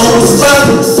can bounce back.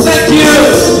 Thank you.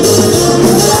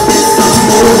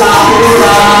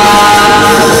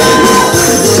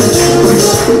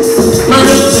 Man,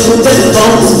 you can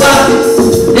bounce back.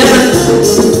 Yeah.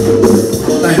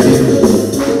 Thank you.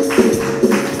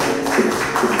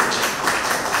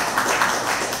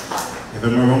 Give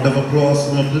him a round of applause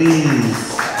for him, please.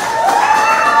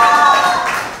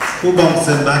 Who bumps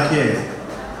him back here?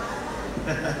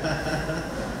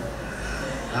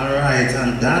 All right,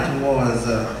 and that was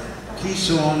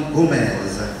Keyshawn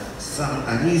Gomez,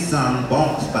 and he sang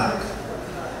Bounce Back.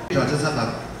 Judges have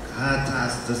a hard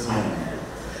task this morning,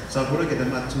 so I'm going to give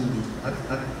them a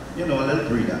little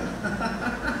breather.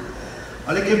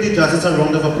 I'll give the judges a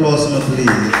round of applause for him,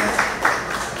 please.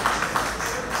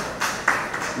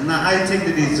 Now I think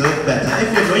they deserve better.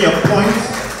 If you know your points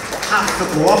have to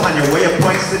go up and you know your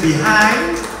points to be high,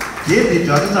 give the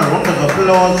judges a round of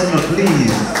applause,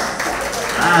 please.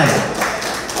 Aye.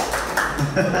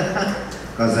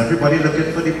 Because everybody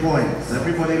looking for the points.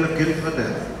 Everybody looking for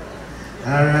them.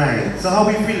 Alright. So how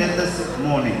we feeling this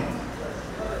morning?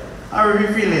 How are we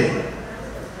feeling?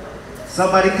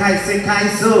 Somebody can say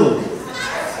Calypso.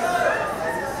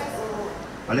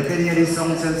 Well, you can hear this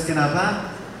song since Skinner.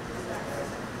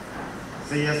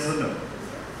 Say yes or no.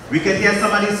 We can hear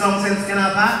somebody's song in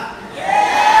Skinner Park?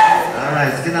 Yes!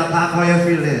 Alright, Skinner Park, how you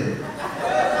feeling?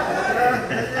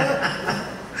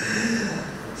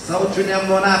 South Junior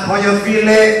Monarch, how you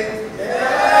feeling?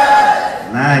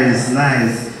 Yes! Nice,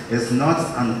 nice. It's not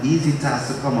an easy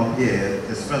task to come up here,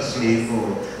 especially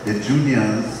for the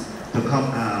juniors to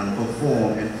come and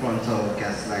perform in front of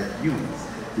guests like you.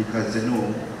 Because you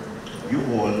know, you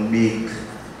all make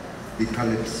the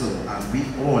Calypso, and we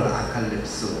all are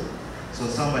Calypso. So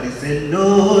somebody said,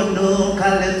 no, no,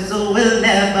 Calypso will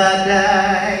never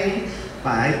die.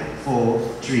 5, 4,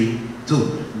 3,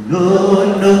 2.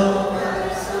 No, no,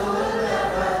 Calypso will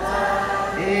never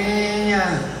die.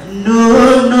 Yeah. No,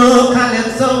 no,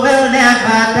 Calypso will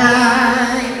never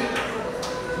die.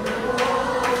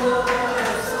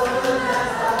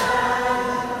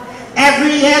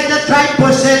 Every year they try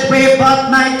push it way, but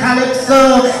my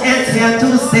Calypso is here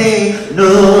to stay.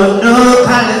 No, no,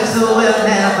 Calypso will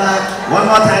never. One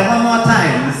more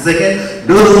time, sing it.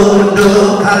 No,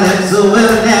 no, Calypso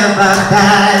will never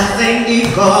die. Sing the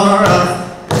chorus.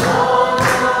 No,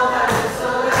 no, Calypso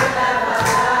will never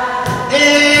die.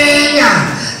 Yeah.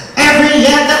 Every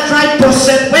year they try push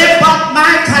it way, but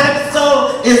my Calypso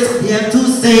is here to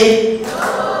stay.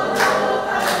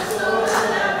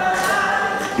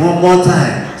 One more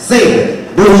time, say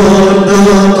it. No,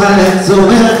 no, Calypso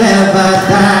will never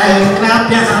die. Clap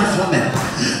your hands for me.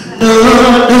 No,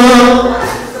 no.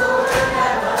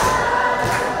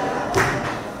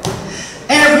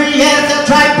 Every year they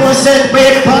try push it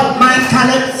way, but my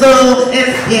Calypso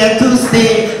is here to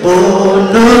stay. Oh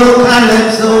no,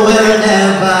 Calypso will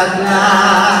never die.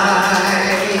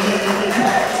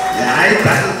 Yeah,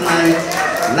 that is my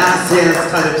last year's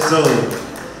Calypso.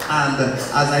 And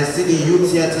as I see the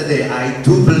youth here today, I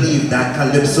do believe that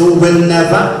Calypso will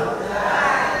never.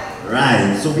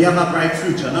 Right. So we have a bright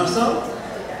future, no sir?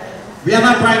 We have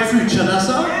a bright future, no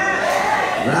sir?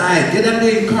 Right. Give them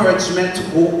the encouragement to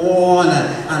go on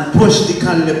and push the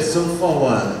Calypso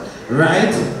forward.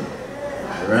 Right?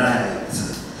 Right.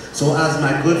 So as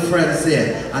my good friend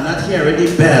said, I'm not hearing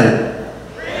the bell.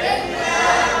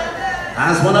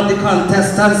 As one of the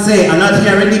contestants say, I'm not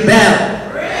hearing the bell.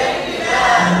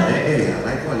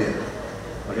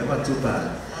 Too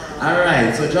bad.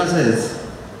 Alright, so judges.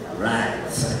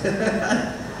 Right.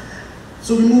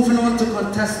 So we're moving on to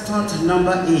contestant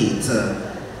number 8.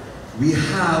 We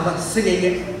have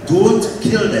singing Don't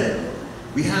Kill Them.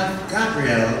 We have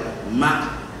Gabriel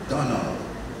McDonald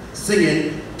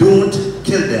singing Don't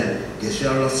Kill Them. Give her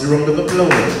a round of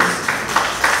applause.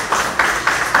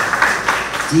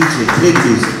 DJ, play the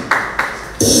music.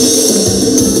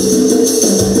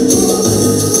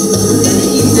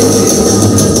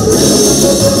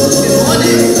 Good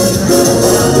morning.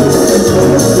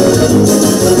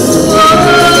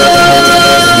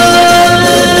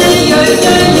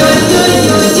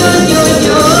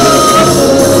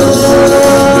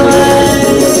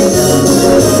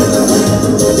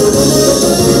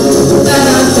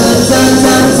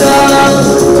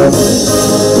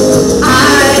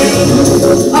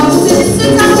 I often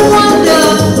sit and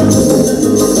wonder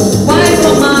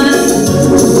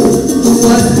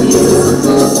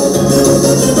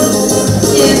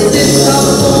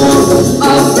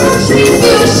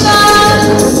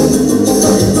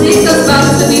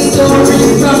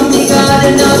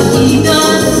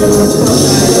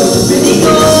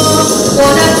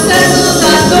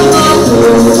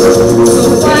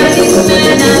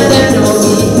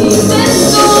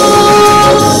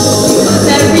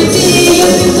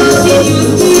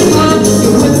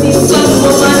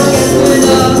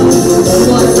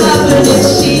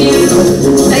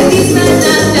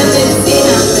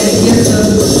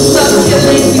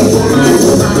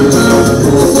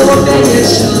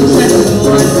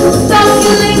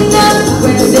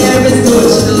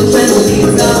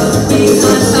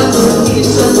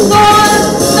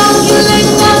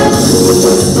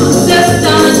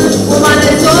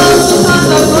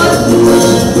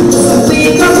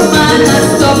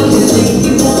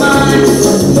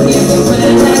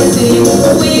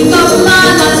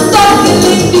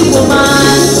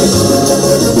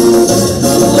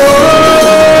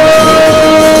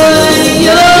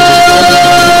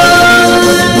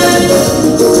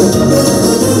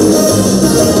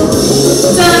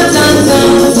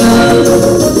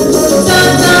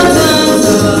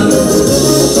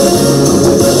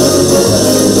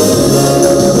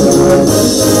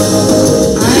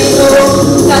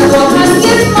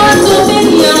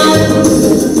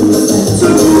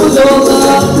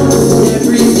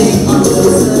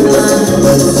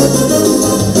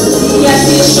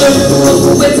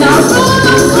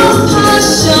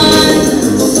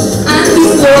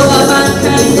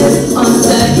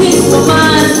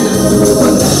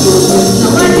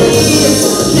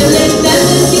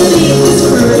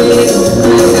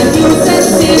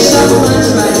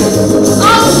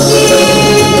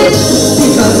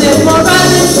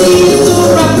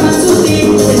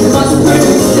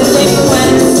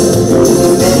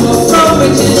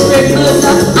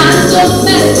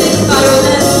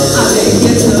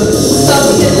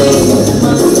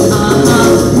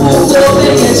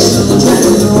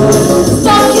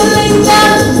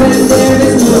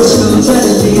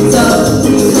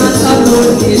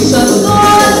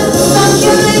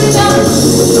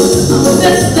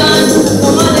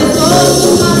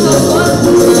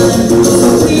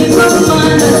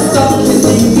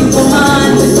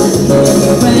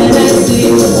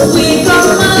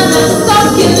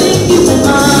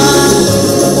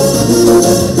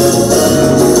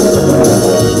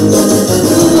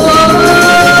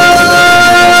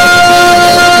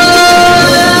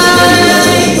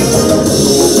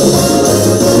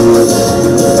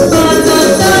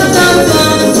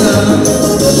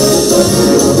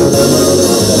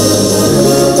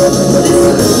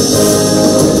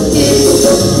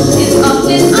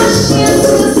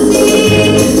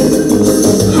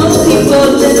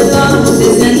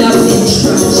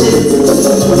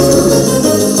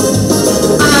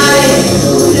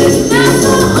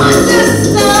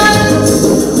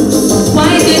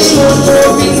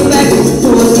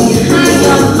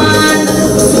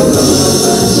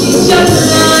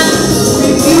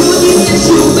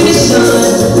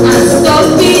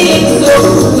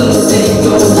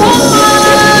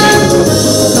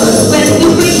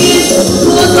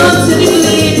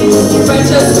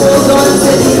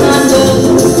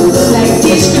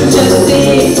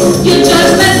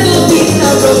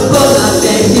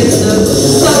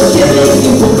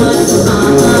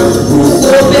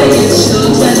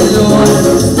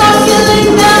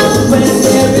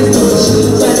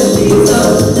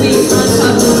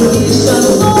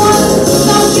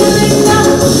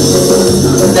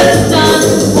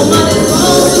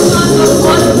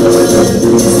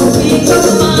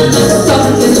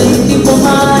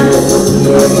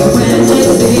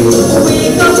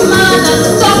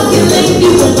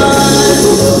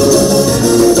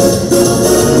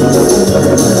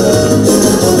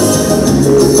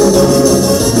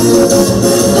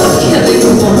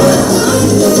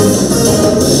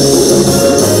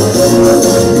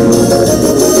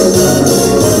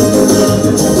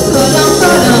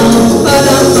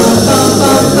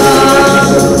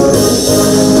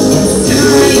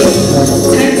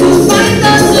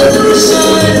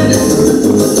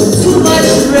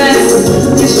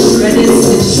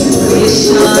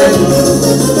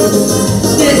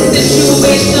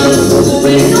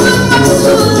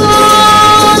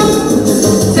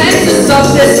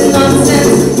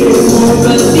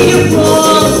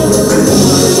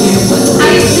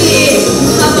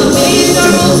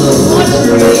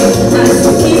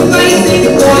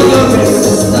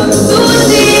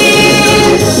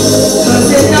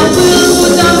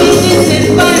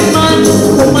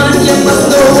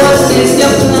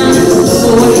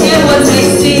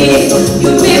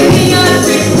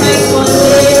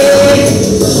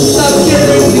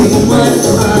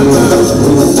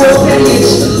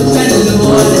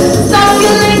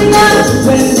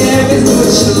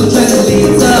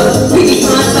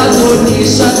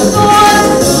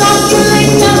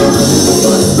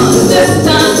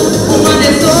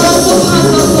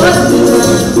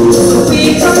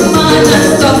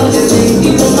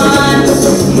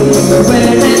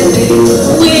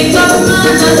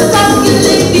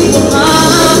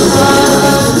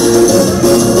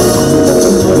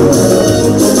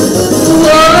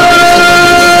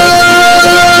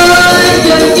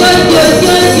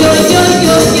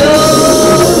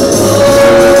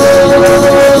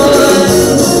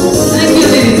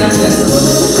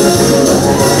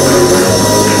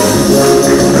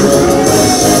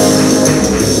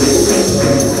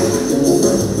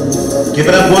Give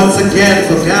it up once again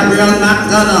for Gabriel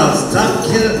McDonald.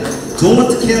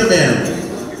 Don't kill them.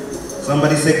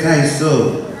 Somebody say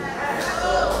Calypso.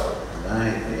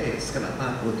 Right, hey, it's kind of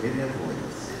awkward in your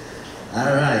voice.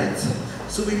 All right,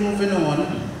 so we're moving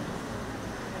on.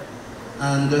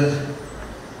 And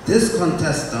this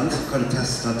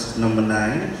contestant number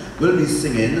 9, will be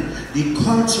singing the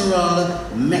cultural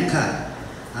Mecca.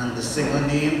 And the singer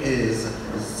name is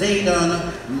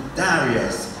Zaydan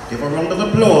Darius. Give a round of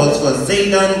applause for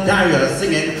Zaydan Darius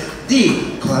singing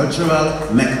the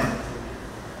cultural Mecca.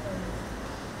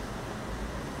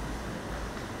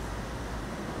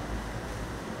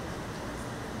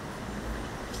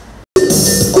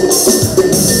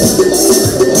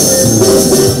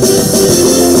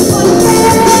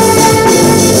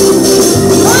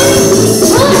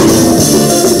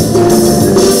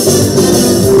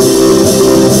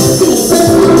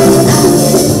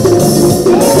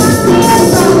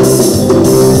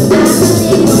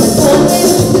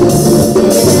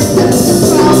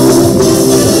 From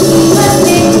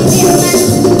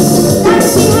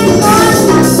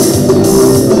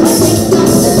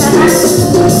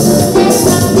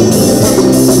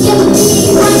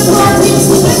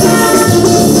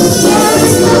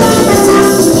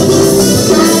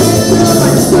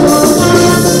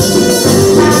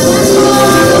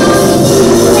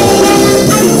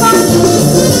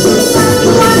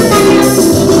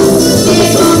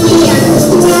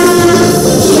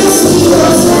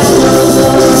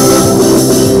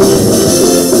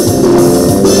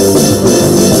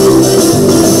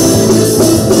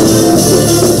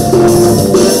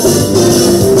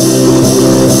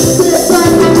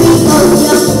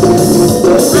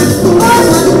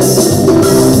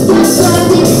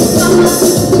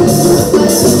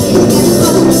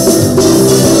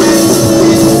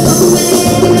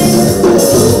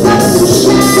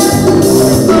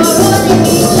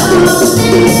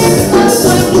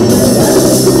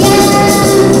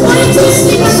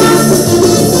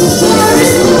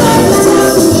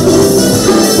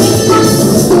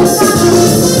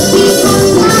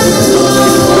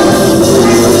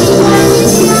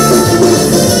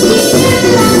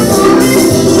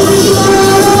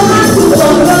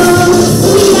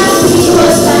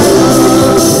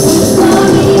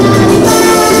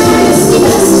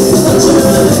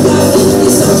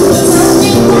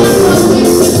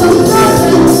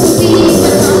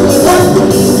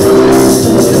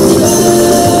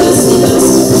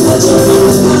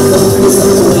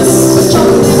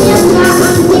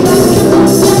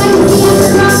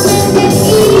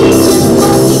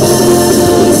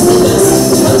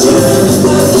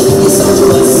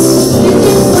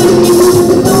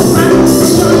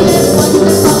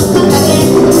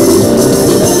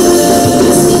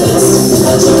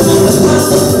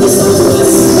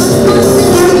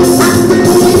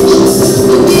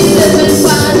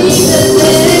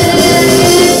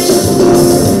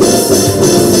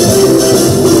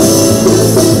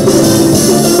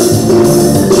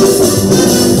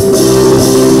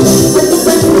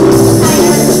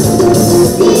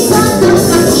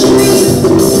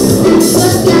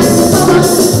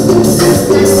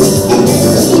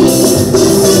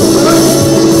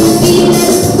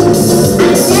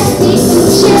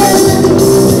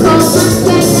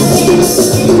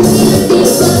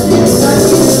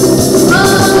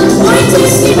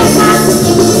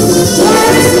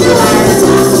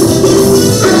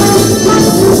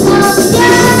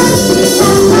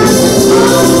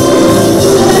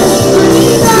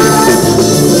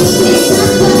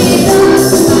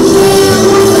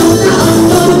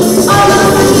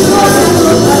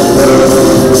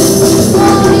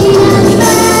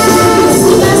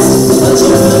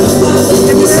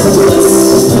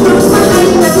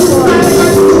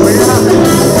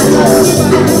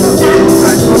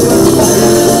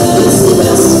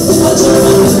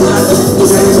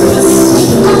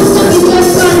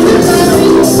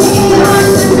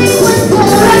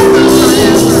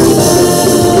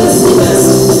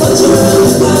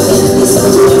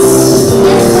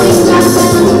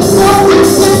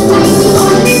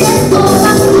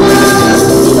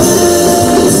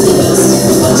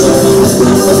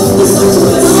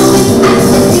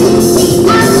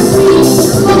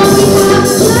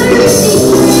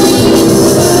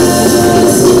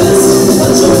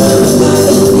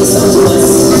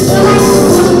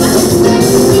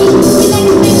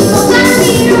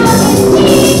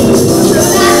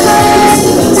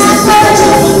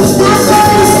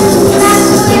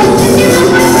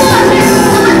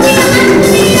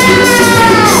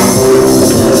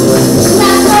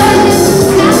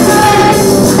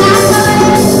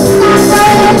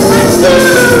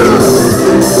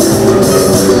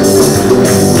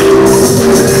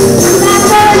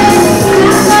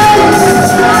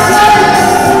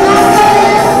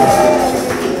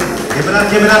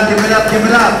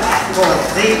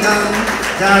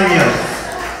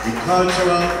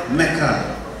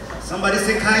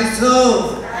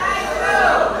Calypso.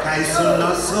 Calypso,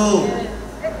 not so.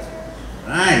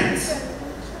 Right.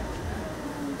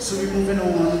 So we're moving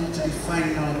on to the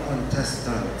final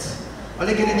contestant. I'll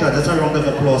give the judges a round of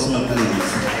applause,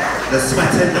 please. They're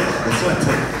sweating, they're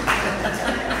sweating.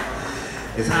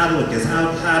 It's hard work, it's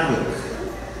hard work.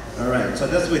 All right, so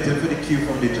just waiting for the cue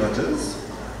from the judges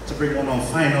to bring on our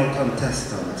final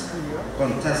contestant.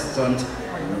 Contestant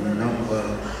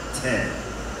number 10.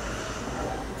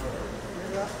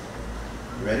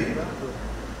 Ready?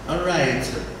 All right,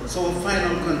 so our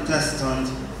final contestant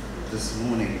this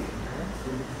morning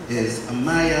is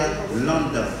Amaya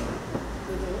London,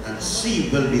 and she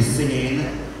will be singing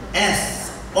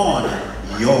S on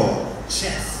Your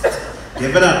Chest.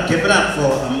 Give it up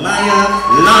for Amaya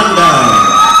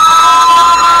London.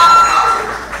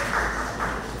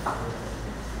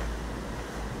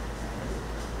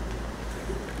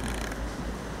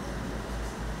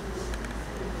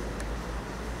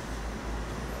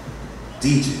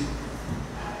 DJ.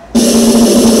 Good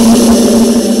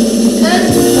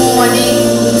morning.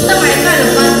 So my fellow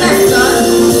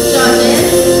contestants, judges.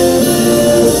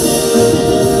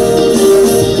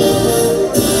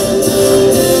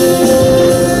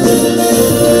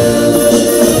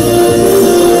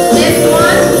 This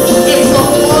one is for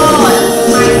all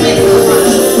my single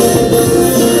ones.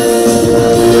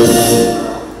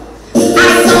 I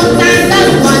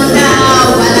sometimes wonder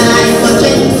while I'm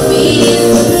watching movies.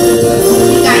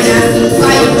 I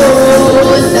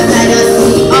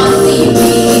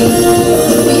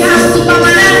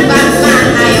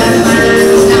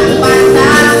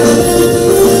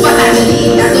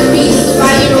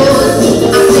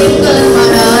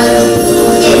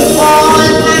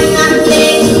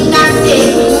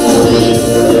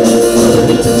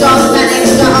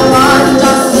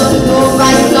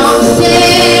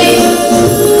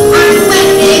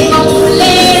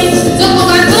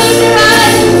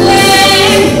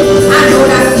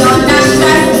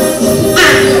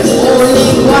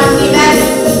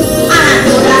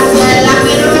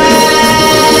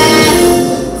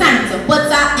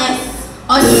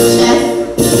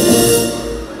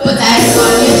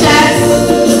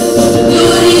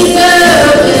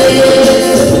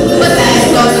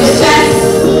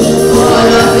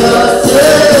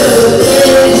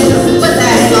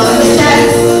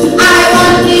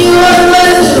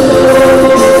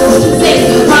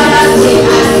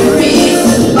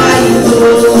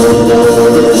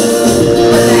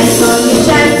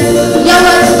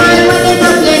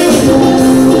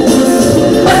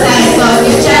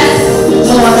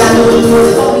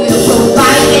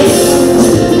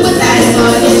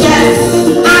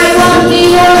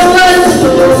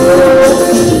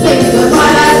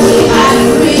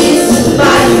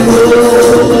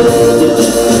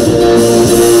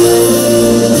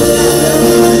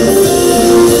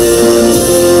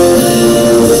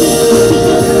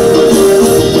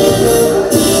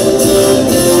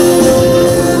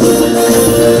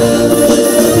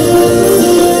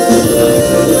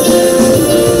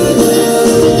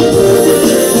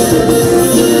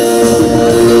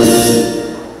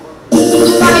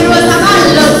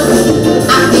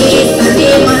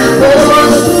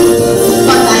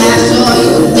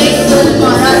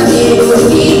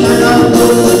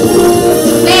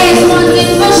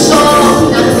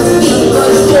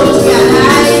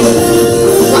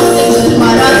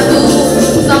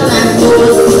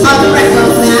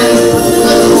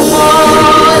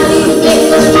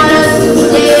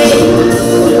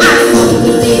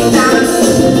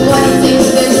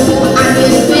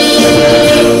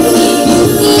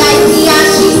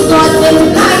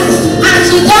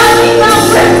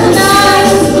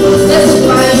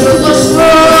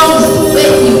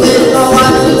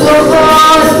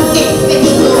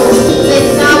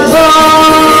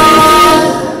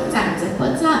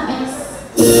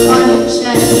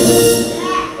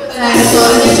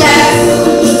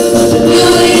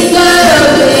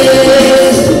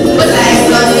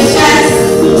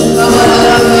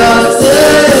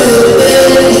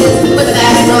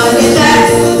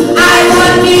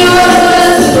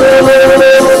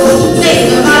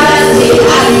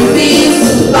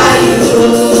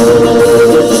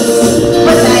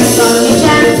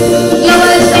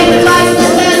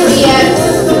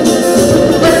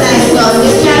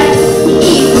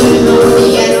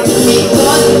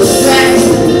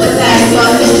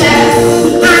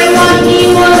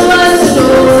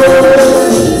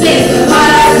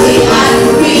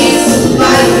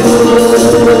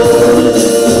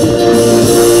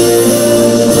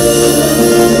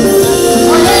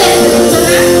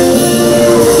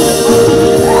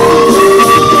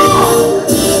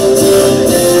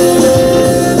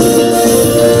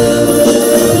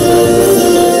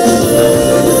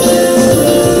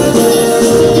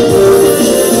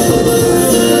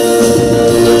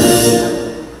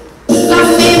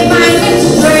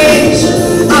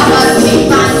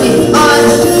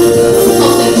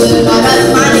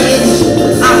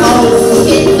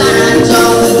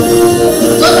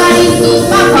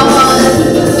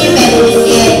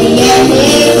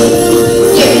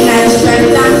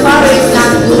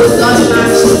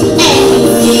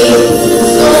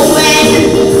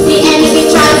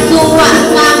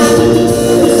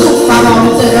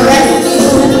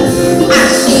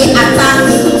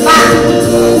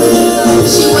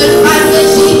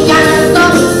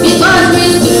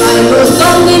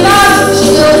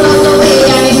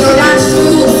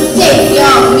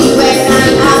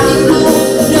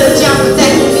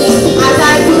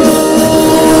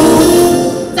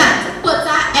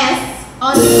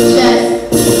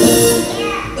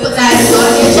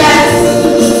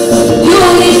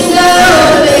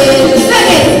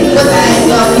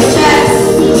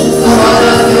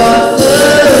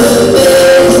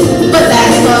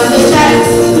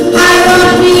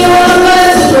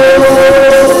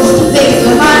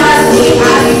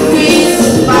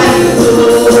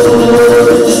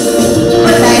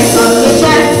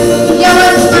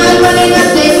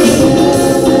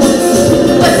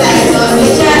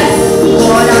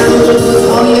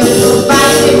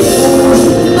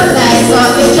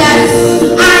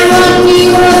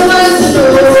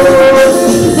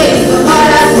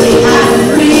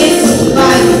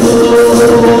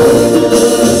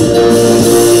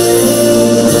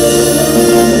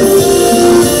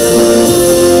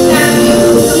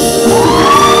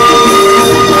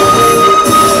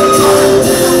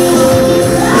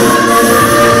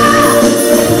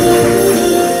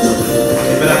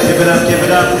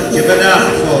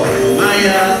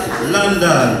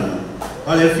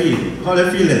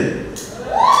they feeling?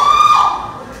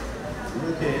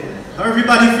 Okay. How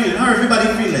everybody feeling? How everybody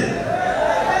feeling?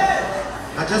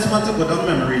 I just want to go down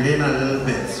memory lane a little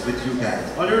bit with you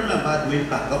guys. All you remember doing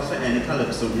backups for any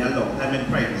Calypso a long time in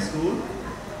primary school?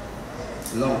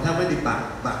 Long time when the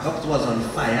backups was on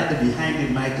fire, the behind the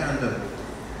mic and the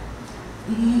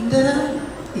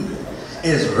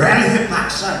it's really hip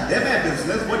action. They have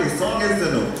business what the song is,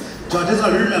 you know. Judges,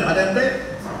 all you remember them day?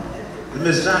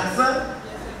 Miss Jackson?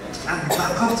 And the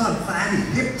backups on fire, the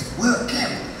hips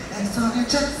working. It's on your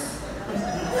chest.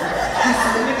 It's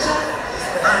on your chest.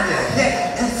 And your head,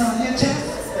 it's on your chest.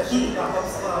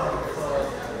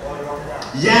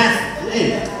 Yes,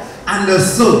 and the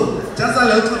soul. Just a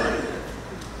little time.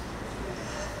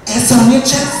 It's on your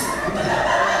chest.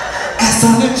 It's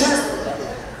on your chest.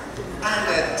 And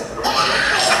it.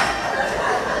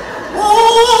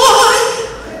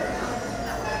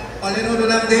 All you know to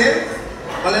them there?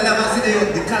 All you never see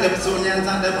the Calypsonians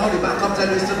and them, how the backups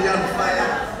used to be on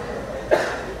fire.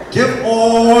 Give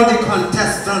all the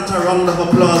contestants a round of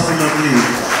applause,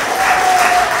 please.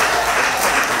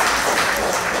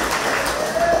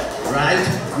 Right?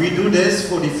 We do this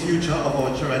for the future of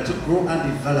our children to grow and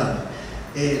develop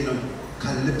in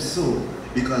Calypso,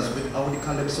 because without the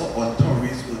Calypso, our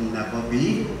stories will never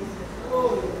be.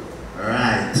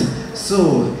 Right.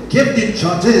 So, give the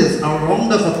judges a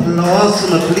round of applause,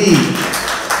 please.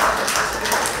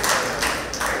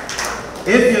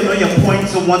 If you know your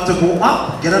points and want to go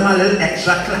up, get them a little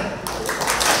extra clap.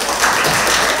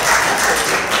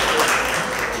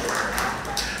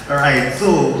 Alright,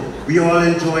 so we all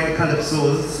enjoyed the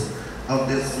Calypsos of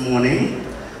this morning.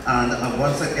 And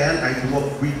once again,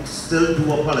 we still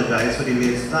do apologize for the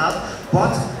late start,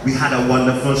 but we had a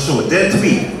wonderful show, didn't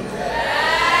we?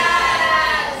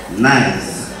 Yes.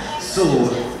 Nice. So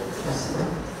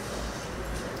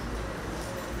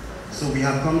we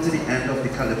have come to the end of the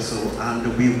Calypso, and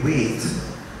we wait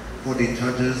for the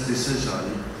judge's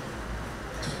decision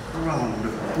to crown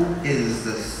who is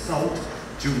the South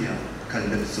Junior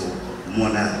Calypso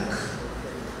monarch.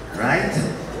 Right?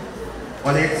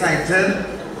 Are you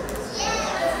excited?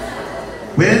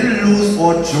 Win, lose,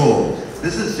 or draw,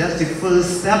 this is just the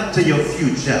first step to your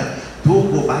future.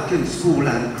 Don't go back in school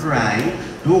and cry.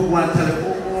 Don't go and tell them,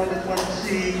 oh, this one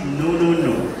cheat. No, no,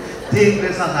 no. Take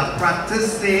this as a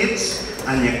practice stage,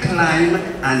 and you climb,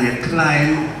 and you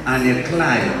climb, and you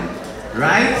climb.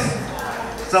 Right?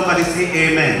 Somebody say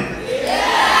amen.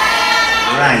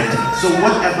 Yeah. Right. So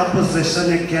whatever position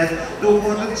you get, don't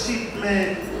want to cheat,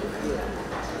 man.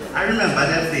 I remember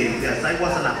them days, yes, I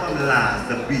wasn't up on last,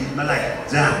 the beat me like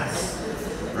jazz,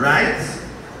 right?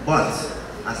 But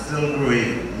I'm still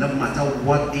growing, no matter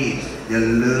what age, you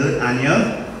learn and you,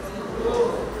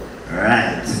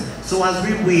 right? So as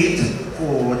we wait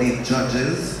for the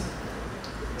judge's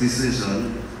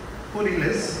decision for the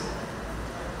list,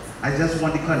 I just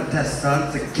want the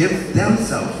contestants to give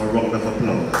themselves a round of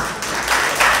applause.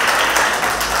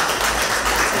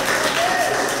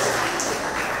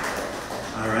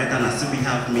 Alright, and I see we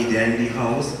have media in the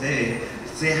house. Hey,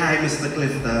 say hi, Mr.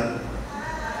 Clifton.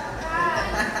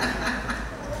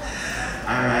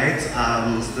 Alright,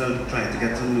 I'm still trying to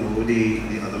get to know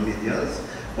the other medias.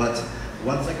 But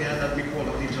once again, that we call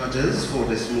up the judges for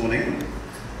this morning.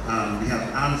 We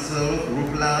have Ansel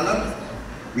Ruplal,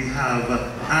 we have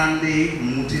Andy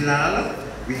Mutilal,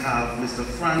 we have Mr.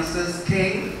 Francis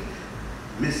King,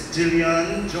 Miss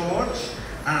Gillian George,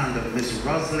 and Miss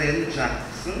Rosalind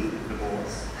Jackson, the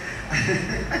boss.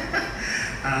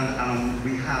 And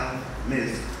we have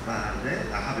Miss Valde.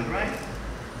 I have it right?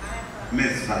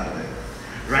 Miss Valde.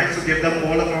 Right, so give them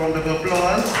all a round of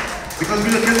applause. Because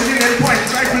we're looking for the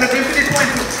points, right? We're looking for the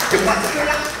points. You must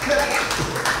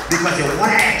because you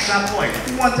want an extra point.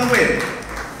 Who wants to win?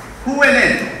 Who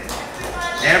winning?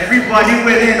 Everybody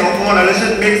winning. Oh, come on, let's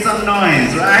just make some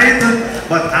noise, right?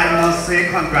 But I must say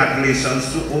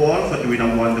congratulations to all for doing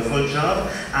a wonderful job.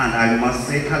 And I must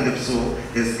say Calypso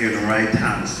is in right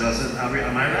hands. Justice,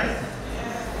 am I right?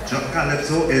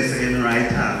 Calypso is in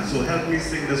right hands. So help me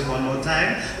sing this one more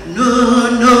time. No,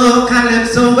 no,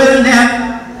 Calypso will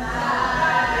never.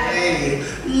 Hey.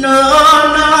 No,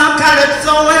 no,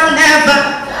 Calypso will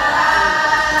never.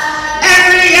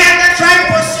 Every year they try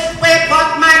push it away,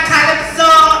 but my Calypso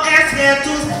is here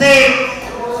to stay.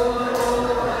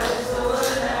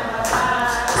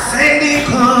 Sing the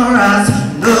chorus.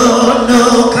 No,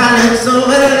 no, Calypso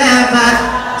will never.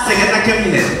 Sing it like you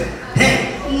mean it.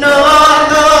 Hey, no,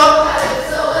 no.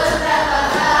 Calypso will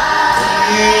never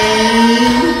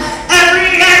die. Every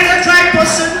year they try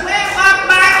pushing away, but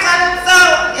my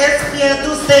Calypso is here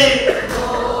to stay.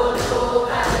 No, no,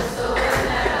 Calypso will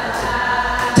never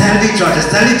die. Tell the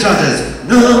judges,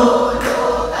 No,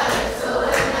 Calypso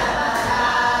will never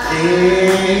die.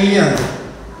 Yeah.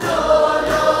 No,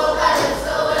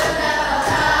 Calypso will never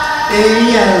die.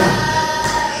 Yeah.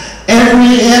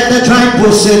 Every head that try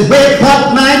pushing, wait,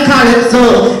 but my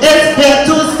Calypso is here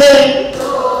to stay.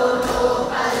 No,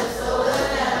 Calypso will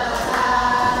never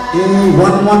die.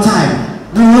 One more time.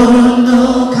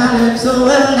 No, Calypso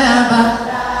will never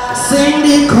die. Sing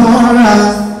the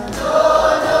chorus. No,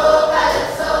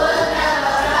 Calypso will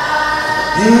never die.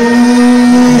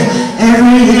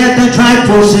 Every head that try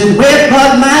pushing, wait,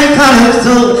 but my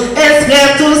Calypso is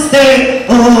here to stay.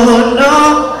 Oh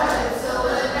no.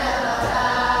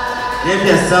 Give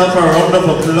yourself a round of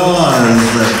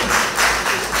applause.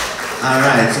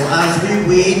 Alright, so as we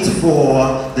wait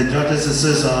for the judge's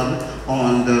decision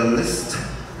on the list,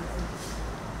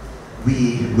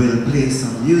 we will play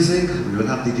some music. We will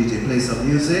have the DJ play some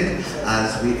music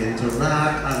as we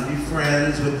interact and be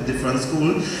friends with the different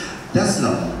schools. That's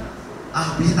not.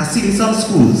 I see some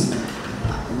schools.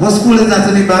 What school is that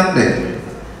in the back there?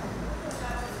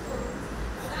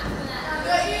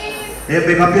 Hey,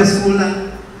 pick up your school now.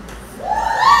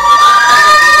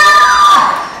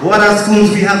 What are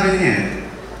schools we have in here?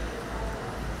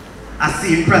 I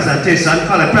see presentation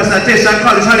college. Presentation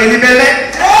college, how in the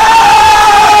building?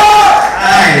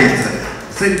 Right.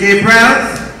 St.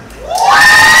 Gabriel's?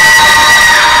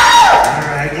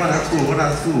 Alright, what are school? What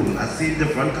are school? I see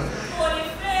different.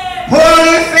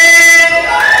 Holy Faith!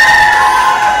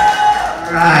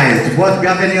 Right. What, we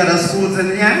have any other schools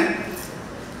in here?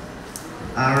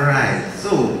 Alright,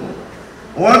 so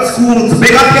all schools,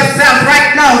 big up yourself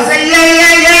right now. Say yeah,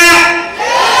 yeah, yeah.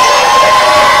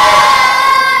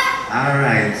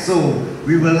 Alright, so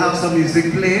we will have some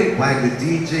music play while the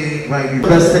DJ, while we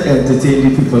best to entertain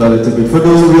the people a little bit. For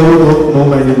those of you who don't know,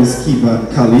 my name is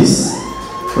Hollis,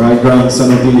 right,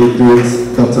 grandson of the late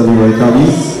great Dr. Leroy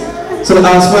Hollis. So I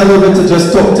asked my little bit to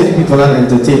just talk to the people and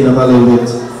entertain them a little bit.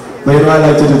 But you know, I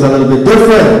like to do it a little bit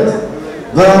different.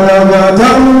 Listen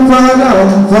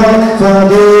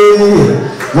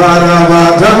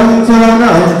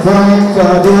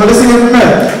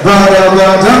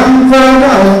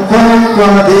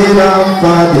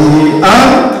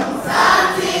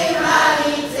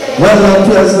well, a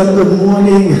pleasant good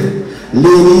morning,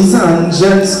 ladies and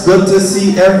gents. Good to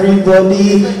see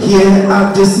everybody here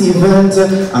at this event.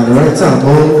 And right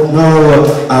about now,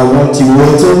 I want you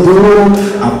all to know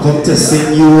I'm come to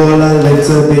sing you all a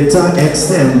little bit of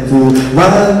extempo.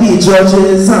 While the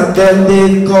judges and them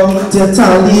they come to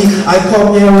tally, I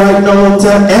come here right now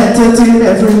to entertain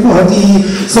everybody.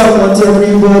 So I want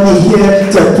everybody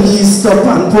here to please stop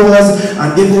and pause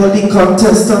and give all the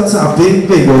contestants a big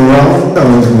round of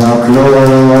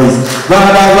applause.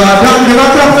 Give a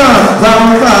clap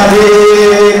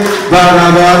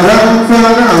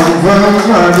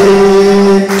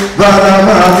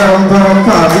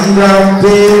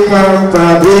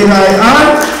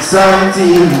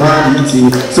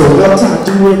So what I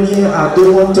do in here, I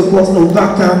don't want to cause no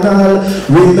bacchanal.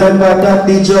 Remember that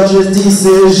the judge's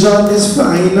decision is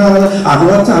final. And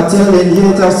what I tell in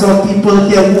here, that some people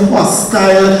here who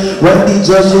hostile. When the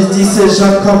judge's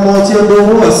decision come out, you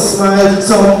don't want to smile.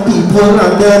 Some people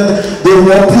and then they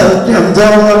won't help them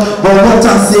down. But what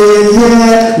I say,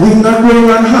 yeah, we not going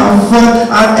and have fun.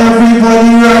 And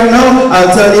everybody right now,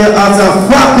 I'll tell you as a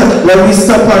fact, let me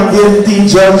stop and give the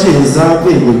judges a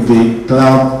big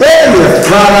clap. Hey,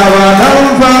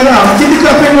 keep the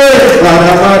clapping way.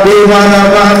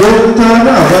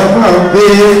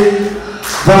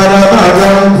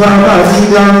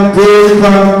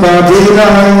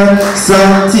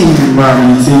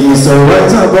 So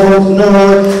right about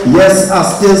now, yes, I'm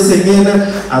still singing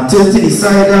until to the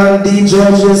side and the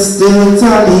judge is still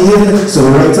tallying. So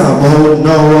right about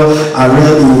now, I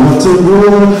really want to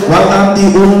know why I'm the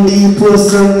only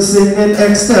person singing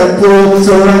extempo.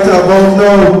 So right about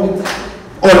now,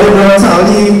 all the girls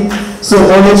tally. So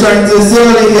all you're trying to say,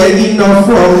 you get enough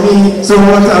from me. So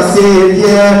what I say,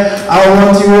 yeah, I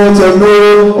want you all to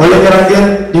know, all you're gonna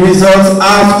get the results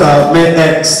after my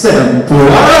extempo.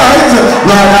 Alright,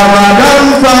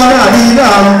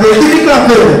 keep it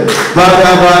clapping.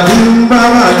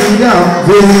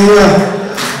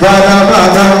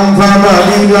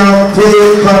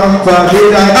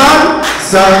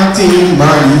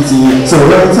 So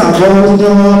right about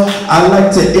now, I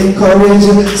like to encourage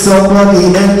somebody,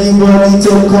 anybody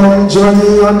to come join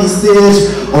me on the stage.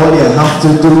 All you have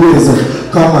to do is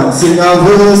come and sing a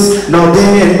verse. Now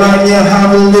bear in mind you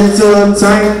have a little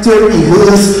time to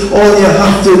rehearse. All you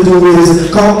have to do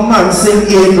is come and sing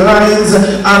 8 lines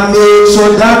and make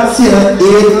sure that your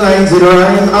 8 lines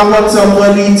rhyme. I want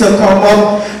somebody to come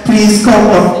up. Please come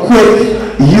up quick.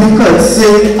 You could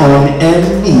sing on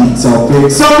any topic.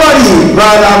 Somebody,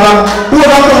 Badaba, who would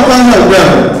have come and help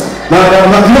them?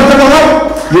 Badaba, you want to come up?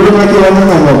 You look like you want to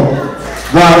come up.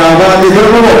 Badaba, you don't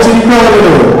know what to call it.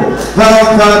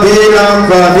 Badaba,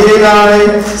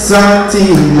 Santi,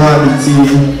 Maniti.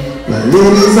 Well,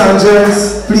 ladies and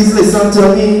gents, please listen to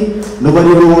me. Nobody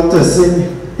will want to sing.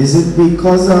 Is it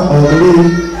because I'm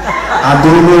ugly? I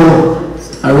don't know.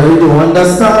 I really don't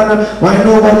understand why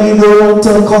nobody will want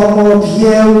to come up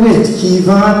here with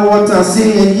Kivan. What I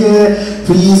say here,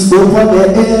 please open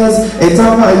their ears. It's a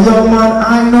young man,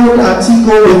 I know that he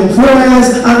go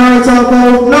impress. And right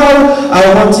about now,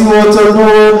 I want you all to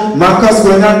know, Marcus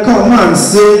when I come and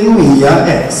sing, we are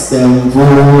extempo.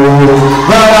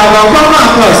 Badaba,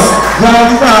 Marcus,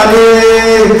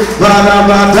 Gambade,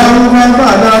 Badaba,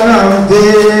 Badaba,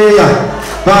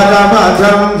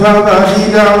 Badabadam,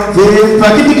 babadidam,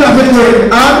 Pakiti clapping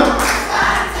word, and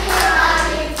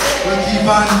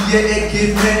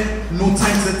give me no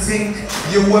time to think.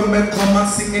 You want me come and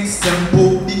sing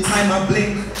extempo, the time I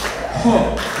blink.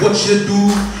 What you do,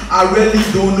 I really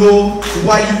don't know.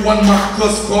 Why you want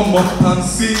Marcus come up and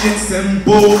sing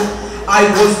extempo? I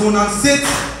was gonna sit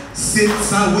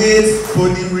and wait for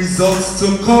the results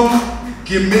to come.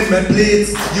 Give me my plate,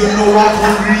 you know I'm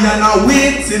hungry and I'm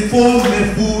waiting for my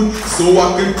food, so I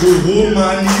can go home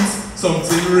and eat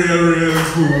something real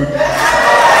good.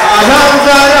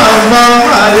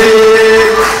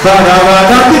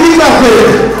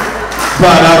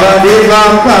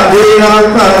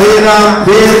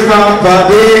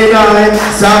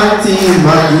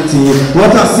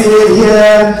 What I say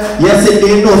here, yes it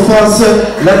ain't no fuss.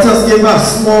 Let us give a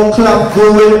small clap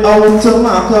going out to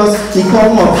Marcus. He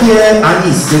come up here and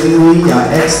he sing we are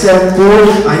extempo,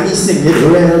 and he sing it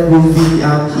real groovy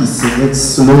and he sing it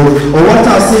slow. Or what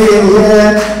I say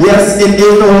here, yes it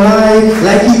ain't no lie.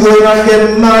 Like he going and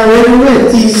get married with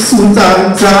his suit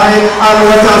and tie. And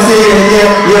what I say here,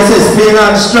 yes it's pain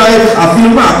and strife. I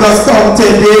feel Marcus come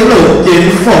today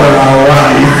looking for a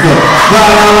wife.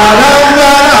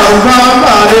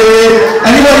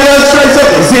 Anybody else try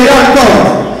something? Say that,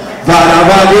 come.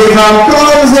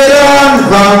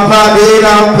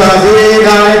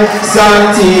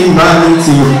 Santi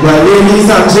Maniti. Well, ladies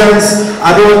and gents,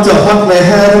 I don't want to hug my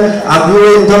head. I'm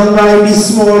going down by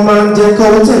this small man, take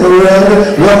out in the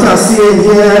red. What I say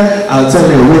here, I'll tell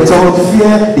you without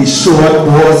fear. The short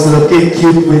boys looking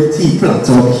cute with teeth plant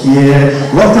up here.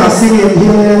 What I say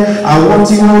here, I want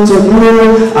you all to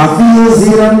know. I feel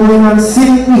Zealand boy and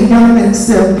sing. We can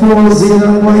extempo.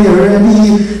 Zealand boy, you're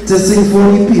ready to sing for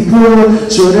the people.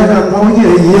 Show them I know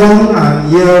you're young and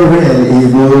you're real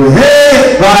able.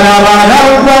 Hey! Badam, badam,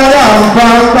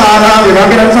 badam, badam. You gonna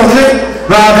get up something?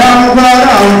 Badam,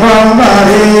 badam, badam,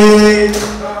 badam.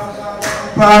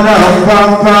 Badam,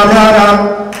 badam.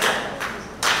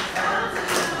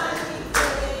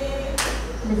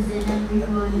 Listen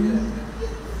everyone,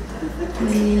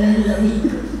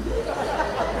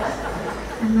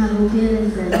 and I hope you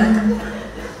listen.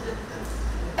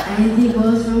 I am the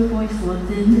boss from Port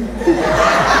Fortin.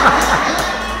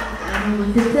 I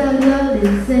want to tell you,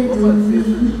 listen to me.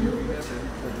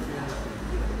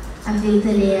 I feel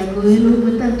today I'm going home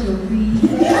with a trophy.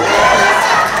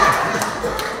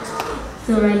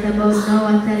 So right about now I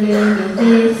tell you in your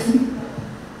face.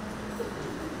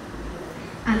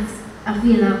 And I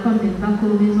feel I'm coming back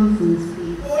home in my first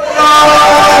place.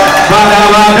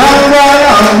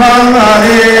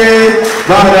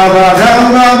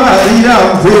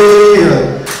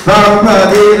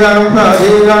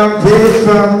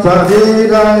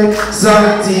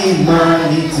 Santi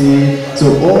Maniti. To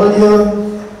all you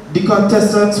the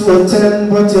contestants will attend,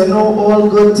 but you know all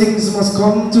good things must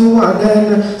come to an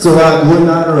end. So I'm going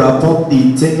to wrap up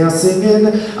the thing you're singing,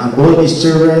 and all this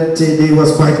children today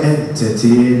was quite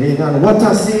entertaining. And what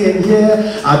I say in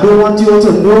here, I don't want you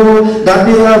to know that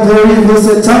they are very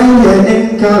versatile here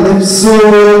in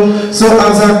Calypso. So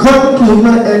as I conclude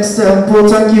my extempo,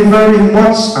 thank you very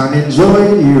much and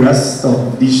enjoy the rest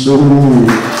of the show.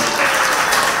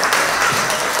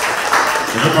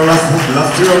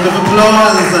 Last round of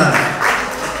applause.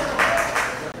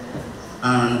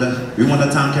 And we want to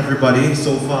thank everybody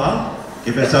so far.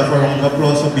 Give yourself a round of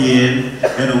applause for being,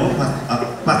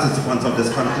 participants of this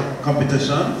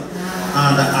competition.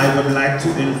 And I would like to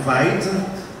invite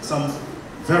some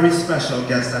very special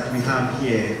guests that we have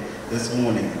here this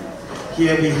morning.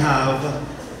 Here we have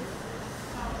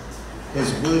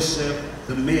His Worship,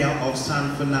 the Mayor of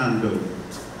San Fernando.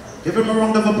 Give him a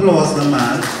round of applause, the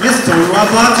man, Mr.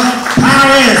 Robert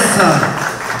Paris.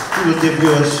 He will give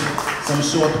you some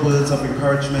short words of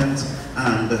encouragement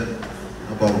and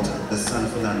about the San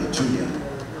Fernando Junior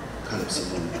Calypso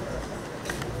movement.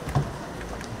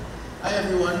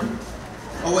 everyone.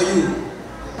 How are you?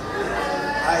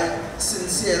 I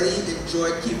sincerely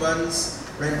enjoyed Kivan's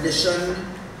rendition.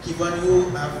 Kivan, you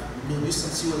have known you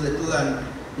since you were little and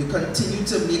you continue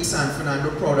to make San Fernando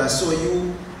proud. I saw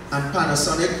you and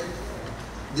Panasonic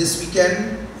this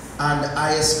weekend and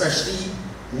I especially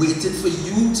waited for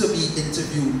you to be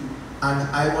interviewed. And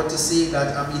I want to say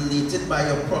that I'm elated by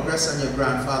your progress and your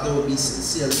grandfather will be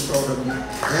sincerely proud of you.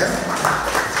 Yeah?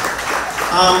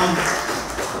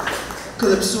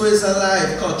 Calypso is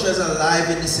alive, culture is alive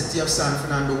in the city of San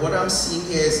Fernando. What I'm seeing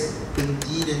here is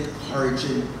indeed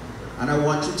encouraging. And I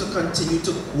want you to continue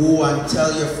to go and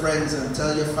tell your friends and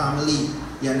tell your family.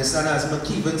 You understand, as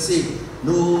McKeevan said,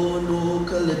 no,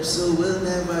 Calypso will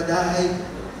never die.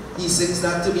 He sings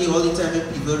that to me all the time in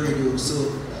People Radio.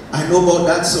 So I know about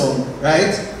that song,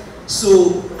 right?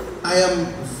 So I am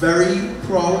very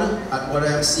proud at what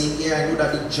I am seeing here. I know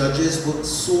that the judges worked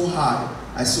so hard.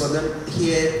 I saw them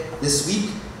here this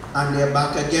week and they're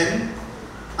back again.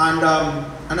 And I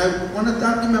want to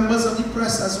thank the members of the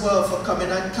press as well for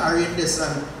coming and carrying this.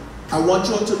 And I want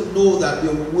you all to know that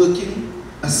we're working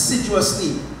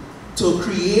assiduously to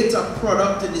create a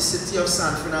product in the city of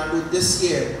San Fernando this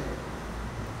year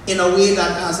in a way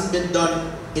that hasn't been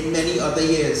done in many other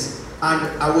years. And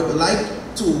I would like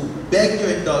to beg your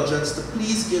indulgence to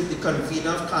please give the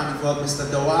convener of Carnival, Mr.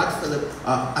 Dawad Philip,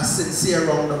 a sincere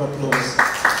round of applause.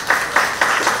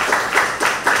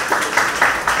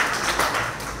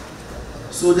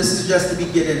 So this is just the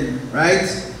beginning, right?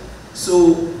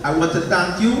 So I want to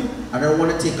thank you. I don't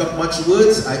want to take up much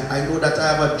words. I know that I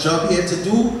have a job here to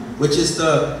do, which is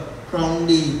to crown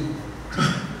the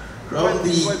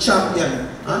champion.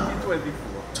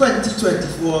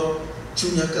 2024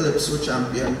 Junior Calypso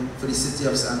champion for the city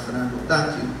of San Fernando.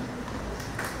 Thank you.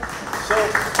 So,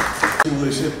 your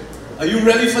worship, are you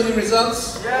ready for the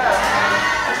results?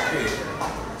 Yeah. Okay.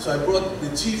 So I brought the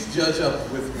chief judge up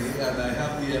with me, and I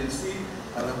have the MC,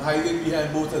 and I'm hiding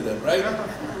behind both of them, right?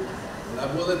 And I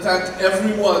want to thank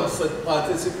everyone for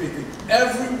participating.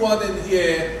 Everyone in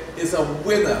here is a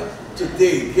winner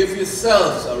today. Give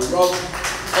yourselves a round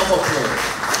of applause.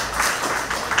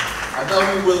 And now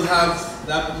we will have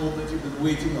that moment you've been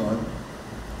waiting on.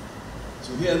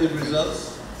 So here are the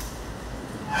results.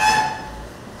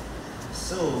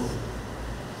 So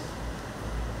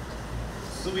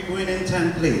we're going in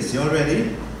 10th place. You all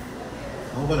ready?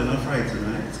 Oh, well, they're not frightened,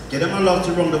 right? Give them a lot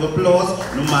of round of applause,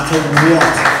 no matter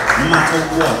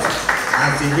what,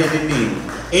 as you hear the name.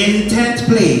 In 10th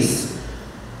place,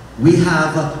 we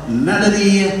have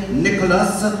Melody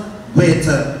Nicholas with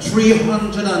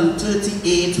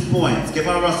 338 points. Give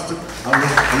our us a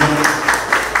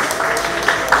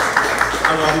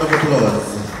round of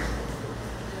applause.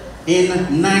 In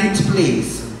 9th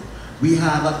place, we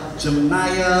have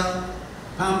Jemiah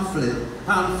Pamphil,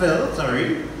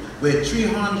 with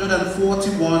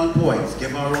 341 points.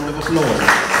 Give her a round of applause.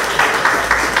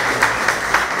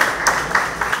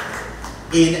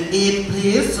 In 8th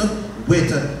place,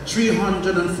 with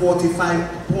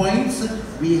 345 points,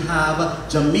 we have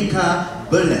Jamaica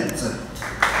Burnett.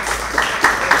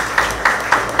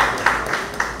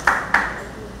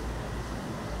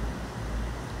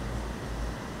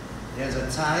 There's a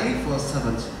tie for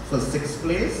 6th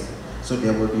place, so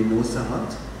there will be no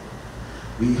summit.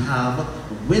 We have,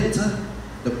 with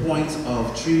the points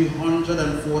of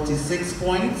 346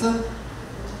 points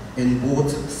in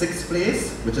both 6th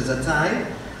place, which is a tie,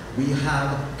 we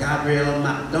have Gabriel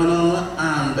McDonald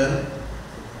and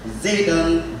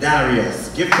Zayden Darius.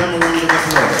 Give them a round of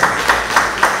applause.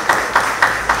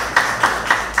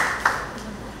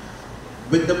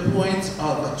 With the points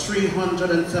of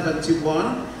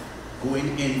 371,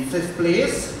 going in 5th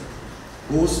place,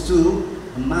 goes to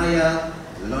Maya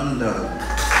London.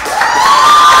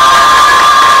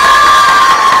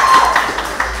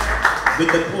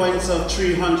 With the points of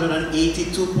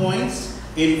 382 points,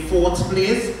 in 4th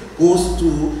place goes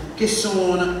to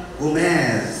Kishon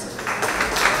Gomez.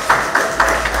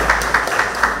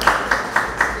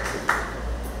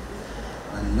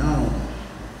 And now,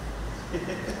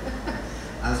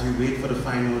 as we wait for the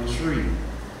final 3,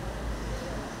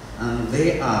 and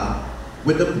they are,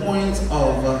 with the points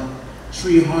of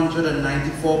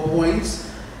 394 points,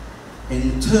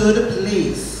 in 3rd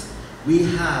place we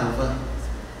have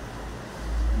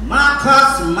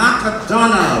Marcus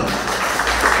McDonald.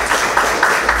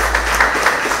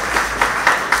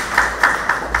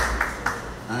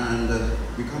 And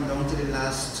we come down to the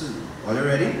last 2. Are you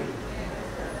ready?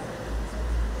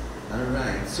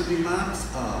 Alright, so the marks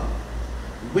are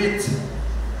with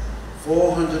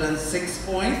 406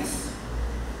 points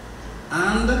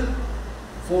and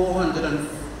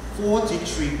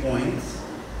 443 points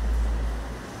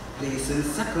Placing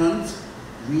second,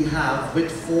 we have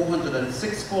with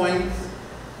 406 points,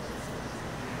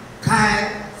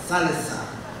 Calypso.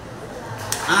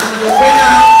 And the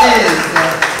winner is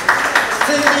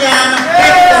Clifton.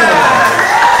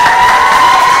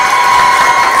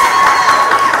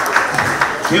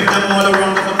 Give them all a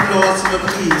round of applause,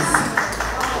 please,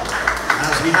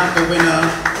 as we have the winner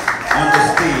on the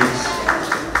stage.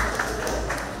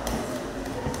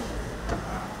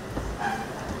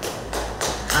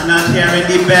 I'm not hearing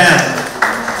the bell.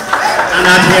 I'm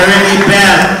not hearing the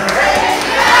bell.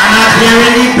 I'm not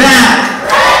hearing the bell.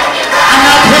 I'm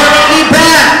not hearing the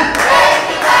bell.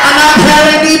 I'm not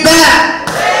hearing the bell.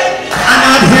 I'm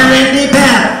not hearing the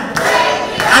bell.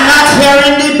 I'm not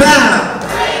hearing the bell.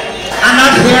 I'm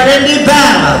not hearing the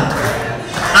bell.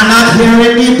 I'm not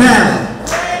hearing the bell.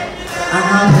 I'm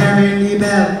not hearing the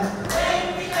bell.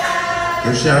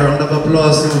 Give a round of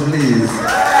applause, please.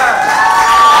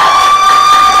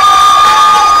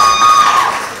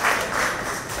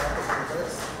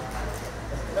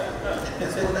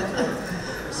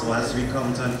 So as we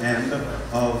come to an end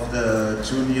of the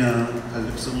Junior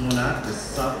Calypso Monarch,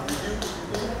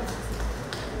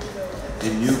 the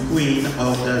new queen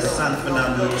of the San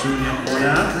Fernando Junior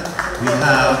Monarch, we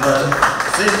have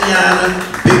Cynthia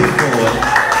Bigford.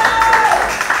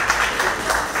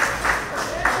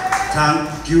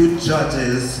 Thank you,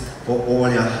 judges, for all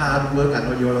your hard work. I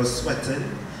know you're all sweating.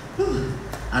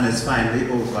 And it's finally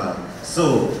over.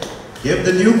 So, give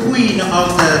the new queen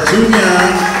of the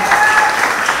Junior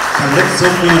Calypso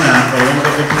Monarch a round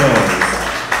of applause.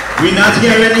 We're not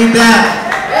hearing any bell.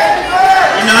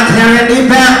 We're not hearing any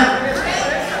bell.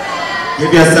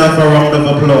 Give yourself a round of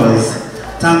applause.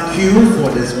 Thank you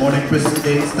for this morning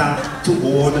proceedings. Thank to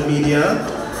all the media.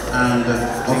 And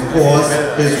of course,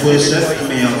 His Worship,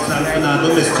 Mayor of San Fernando,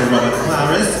 Mr. Robert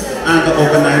Paris, and the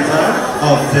organizer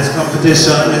of this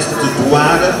competition, Mr.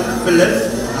 Eduardo Philip,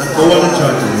 and all the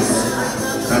judges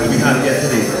that we have here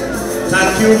today.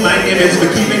 Thank you. My name is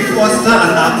McKeevan Foster,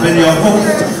 and I've been your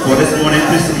host for this morning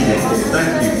proceedings.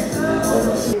 Thank you.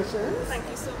 Thank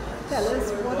you so much. Tell us,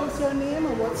 what is your name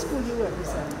and what school you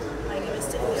represent? My name is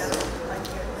Cynthia. Thank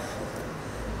you.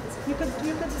 You could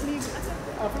leave.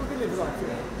 I think we leave it on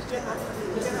here.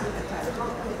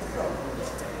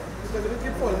 Because we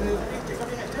keep falling in. Because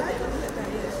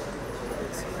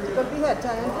we had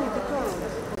time to keep the crown.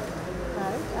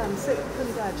 Right? So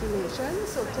congratulations.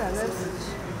 So tell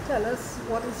us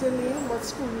what is your name, what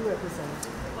school you represent?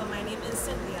 Well, my name is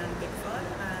Cynthia Bigford,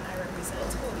 and I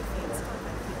represent Holy Faith.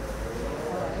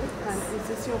 Alright, and is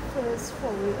this your first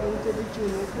foray into the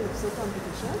Junior Calypso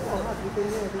competition, or have you been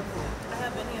here before? I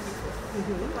have been here before,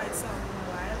 quite some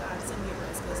while at St.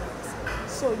 Gabriel's Girls' House.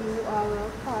 So you are a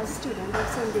past student of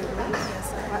St. Gabriel's?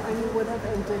 Yes, sir. And you would have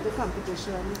entered the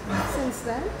competition since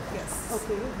then? Yes.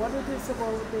 Okay, what it is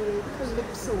about the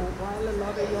Calypso, while a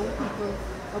lot of young people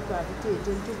are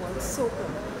gravitating towards soca,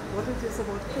 what it is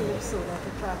about Calypso that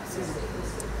attracts you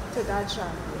to that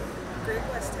genre? Great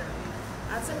question.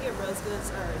 At St. Gabriel's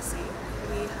Girls' RSC,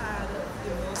 we had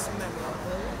the most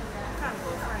memorable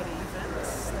Carnival Friday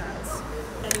events that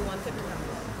anyone could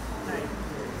remember. Like,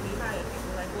 we had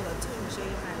people like Ola Tunji,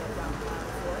 Hyla Bamba,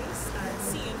 Voice, and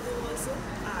seeing those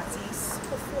artists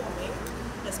performing,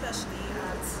 especially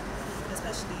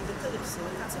the Calypso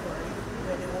category,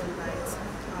 where they won by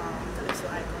Calypso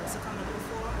icons to come and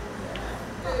perform.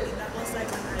 That was like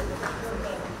an eye-opener for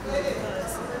me,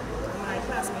 because my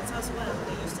classmates as well,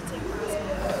 they used to take part in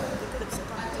the Calypso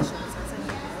competitions at St.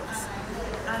 Gabriel's.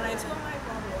 And I told my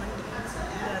mom one day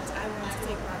that I want to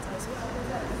take part as well,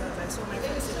 because I saw my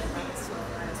friends taking part, so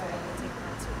I also want to take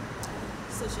part too.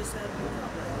 So she said, no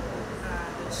problem.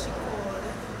 And she called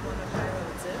one of my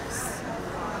relatives,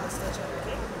 Mr. John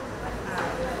King,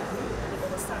 and we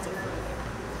all started from there.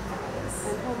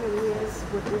 And how many years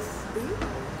would this be?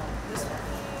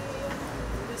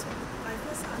 I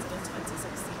first started in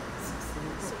 2016.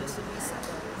 So this will be 7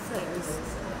 years.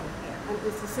 And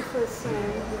is this the first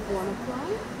time you've won a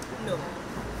crown? No.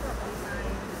 Probably 9.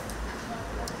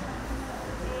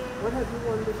 What have you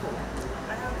won before?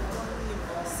 I have won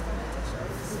numerous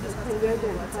competitions. Can you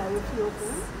identify a few of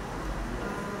them?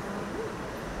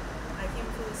 I came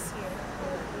first here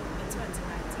in 2019.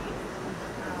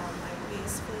 I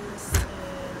placed first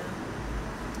in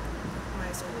my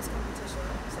school's competition,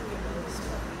 so we was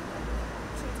probably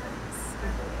 3 times.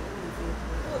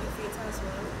 Holy Faith as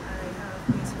well. I have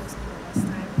placed first numerous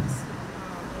times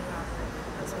in Africa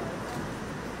as well.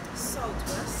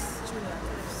 Southwest Junior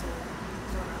Calypso,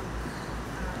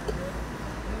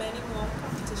 and many more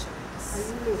competitions. Are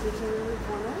you related to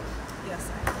Bonnet? Yes,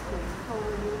 I am. How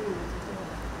are you related to her?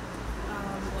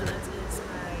 Bonnet is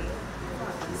my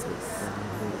father's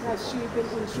Has she been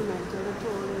instrumental at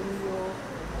all in your...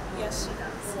 Yes, she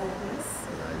has. Yes.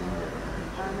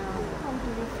 And how do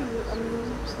you feel? I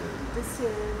mean, this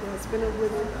year there's been a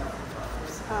winning,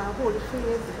 Holy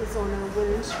Faith is on a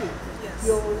winning streak. Yes.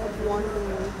 You all have won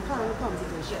the pan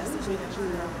competition. Yes, the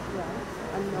junior.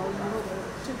 Yeah. And now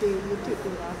today you're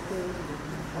taking back the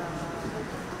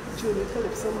Junior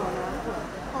Calypso Monarch.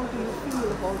 How do you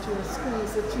feel about your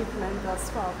school's achievement thus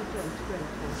far for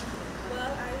 2024?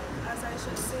 Well, as I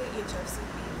should say,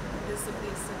 HFCP is the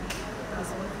place to be, as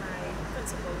what my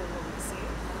principal would always say.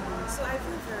 So I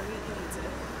feel very elated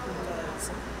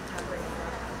because I bring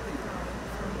back the crown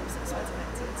from since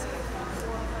 2019, so I'm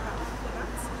happy for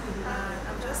that. And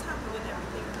I'm just happy with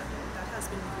everything that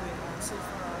has been going on so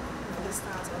far from the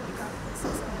start of the campus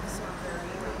season. So I'm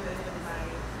very happy with my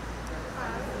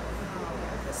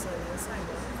Mr.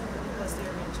 Simon, because they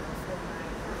arranged for my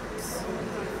house.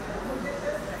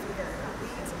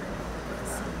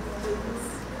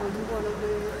 Are you one of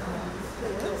the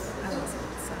players?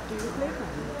 Do you play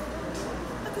piano?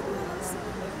 I could do a song.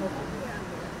 Yeah.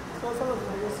 What's some of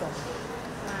your song?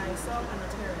 My song, I'm not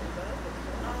hearing it, but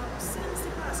since the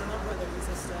passing of Brother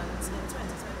Resistance in 2021,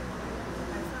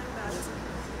 I find that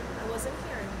I wasn't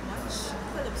hearing much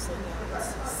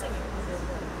Calypsonians singing under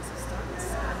Brother Resistance,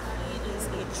 and he is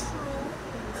a true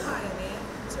pioneer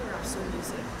to rap soul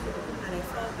music, and I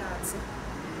felt that,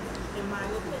 in my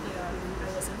opinion, I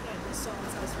wasn't hearing his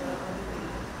songs as well on the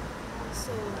radio.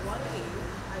 So one day,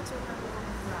 I told my mom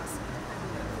last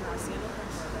year,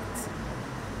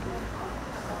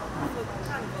 for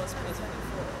Carnival's 2024,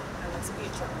 I want to be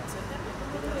a tribute to him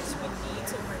because we need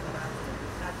to bring back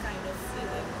that kind of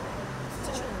feeling to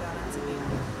Trinidad and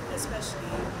Tobago,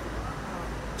 especially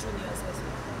juniors as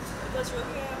well. Because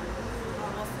you'll hear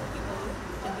a few people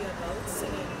in the adults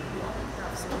singing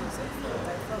rap soul music.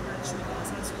 I felt that juniors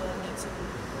as well need to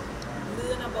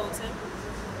learn about him,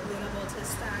 learn about his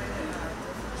style, and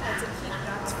try to keep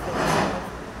that feeling of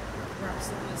rap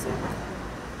soul music.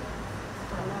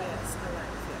 Yes, I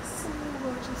like this.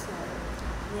 What you say?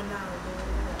 Ronaldo,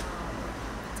 I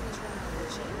think it's Ronaldo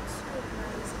James.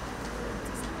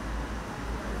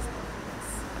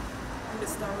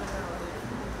 Mr. Ronaldo.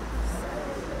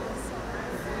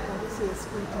 What is he, a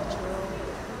school teacher?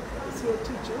 Is he a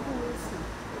teacher? Who is he?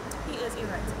 He is a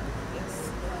writer, yes.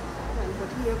 Right, but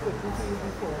he have written to you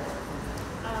before?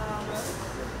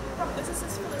 This is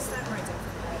his first time writing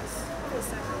for me, yes. First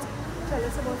time writing. Tell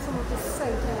us about some of the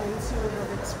sentiments you would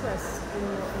have expressed in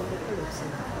the Calypso,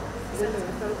 the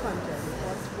lyrical content.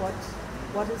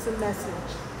 What is the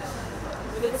message?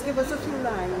 Give us a few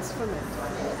lines from it.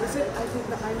 Is it, I think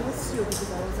that I missed you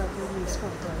because I was at the release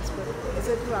conference, but is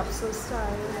it rap soul style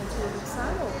and Calypso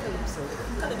style or Calypso?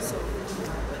 Calypso.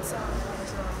 With some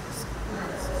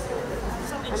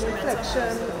An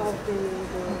reflection of the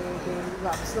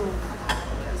rap soul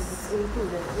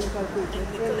included, incorporated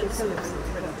in the Calypso.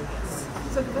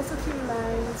 So give us a few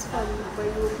lines from where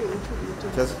you were paying tribute to.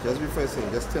 Just before I sing,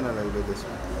 just turn a little bit this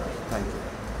way. Thank you.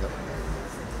 Yep.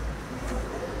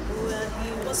 Well,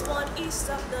 he was born east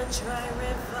of the Dry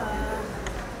River.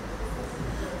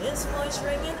 His voice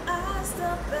ringing as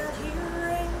the bell he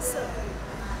rings.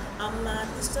 A man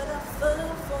who stood up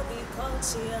firm for the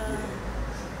culture.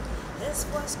 His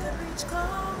voice could reach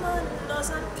commanders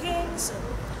and kings.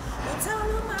 You tell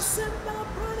him I simple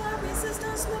brother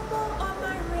resistance number on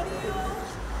my radio.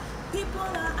 People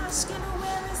are asking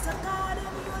where is the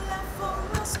garden you left for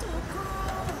us to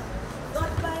grow.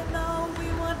 Thought by now we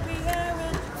would be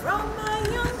hearing from my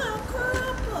younger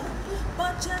crop.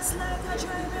 But just like a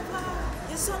dry river,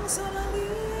 the song suddenly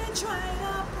dried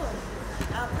up.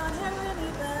 I'm not hearing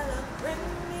any bell, ring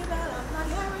me bell. I'm not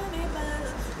hearing any bell,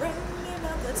 ring me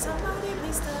bell. Could somebody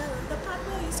please tell the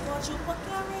pathway is called you for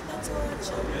carrying the torch?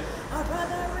 Or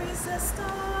brother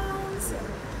resistance.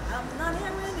 I'm not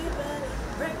hearing the bell,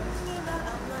 ring me bell.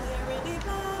 I'm not hearing the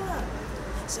bell.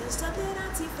 Since the day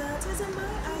that he felt is in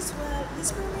my eyes, well, his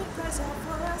spirit cries out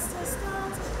for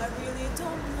assistance. I really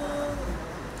don't know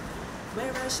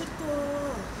where I should go.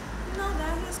 Now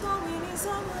that he's going, he's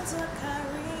someone to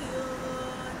carry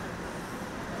on.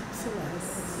 Excellent,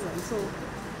 excellent. So,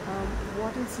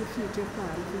 what is the future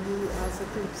plan for you as a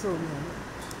Calypsonian?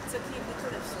 To keep the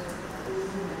Calypso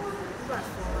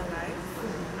platform alive,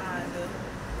 and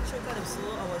through Calypso,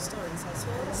 our stories are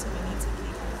told, so we need to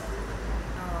keep the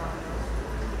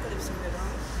Calypso rhythm.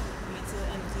 We need to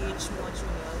engage more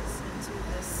juniors into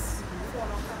this form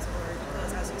of category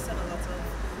because, as you said, a lot of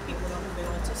people are moving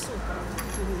on to soca.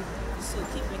 So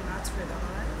keeping that rhythm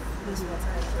alive is what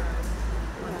I can.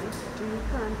 Right. Do you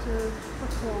plan to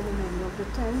perform in any of the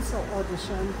tents or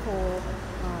audition for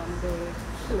the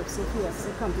Calypso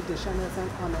Fiesta competition as an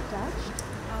unattached?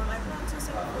 I plan to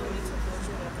sing for you to go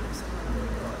through the Calypso.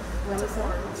 When is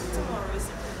that? Tomorrow is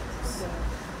the Calypso.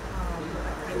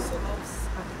 At Calypso House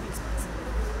at the Peace Master.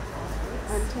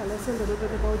 And tell us a little bit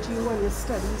about you and your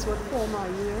studies. What form are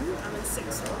you in? I'm in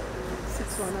 6th form.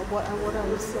 6th form. And what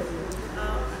are you studying?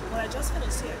 Well, I just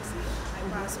finished CXC. I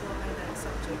passed all my 9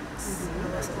 subjects. I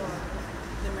was on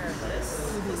the merit list.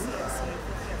 The CXC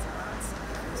for theatre arts.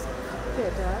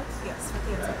 Theatre arts? Yes, for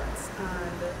theatre arts.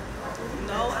 And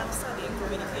now I'm studying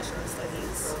communication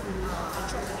studies,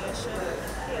 entrepreneurship,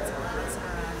 theatre arts,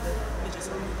 and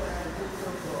digital.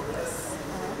 Yes.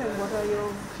 And what are your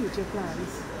future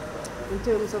plans in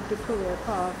terms of the career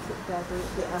path that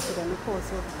the academic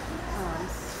course of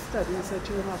studies that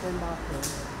you have embarked on?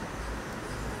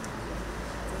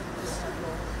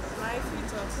 My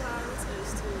future plans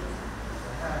is to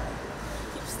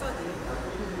keep studying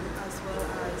as well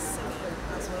as singing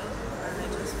as well, and I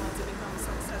just want to become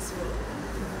successful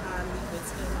and leave it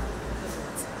in the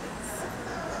Lord's hands.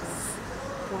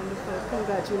 Wonderful.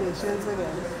 Congratulations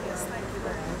again. Yes, thank you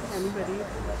very much. Anything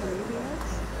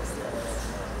else?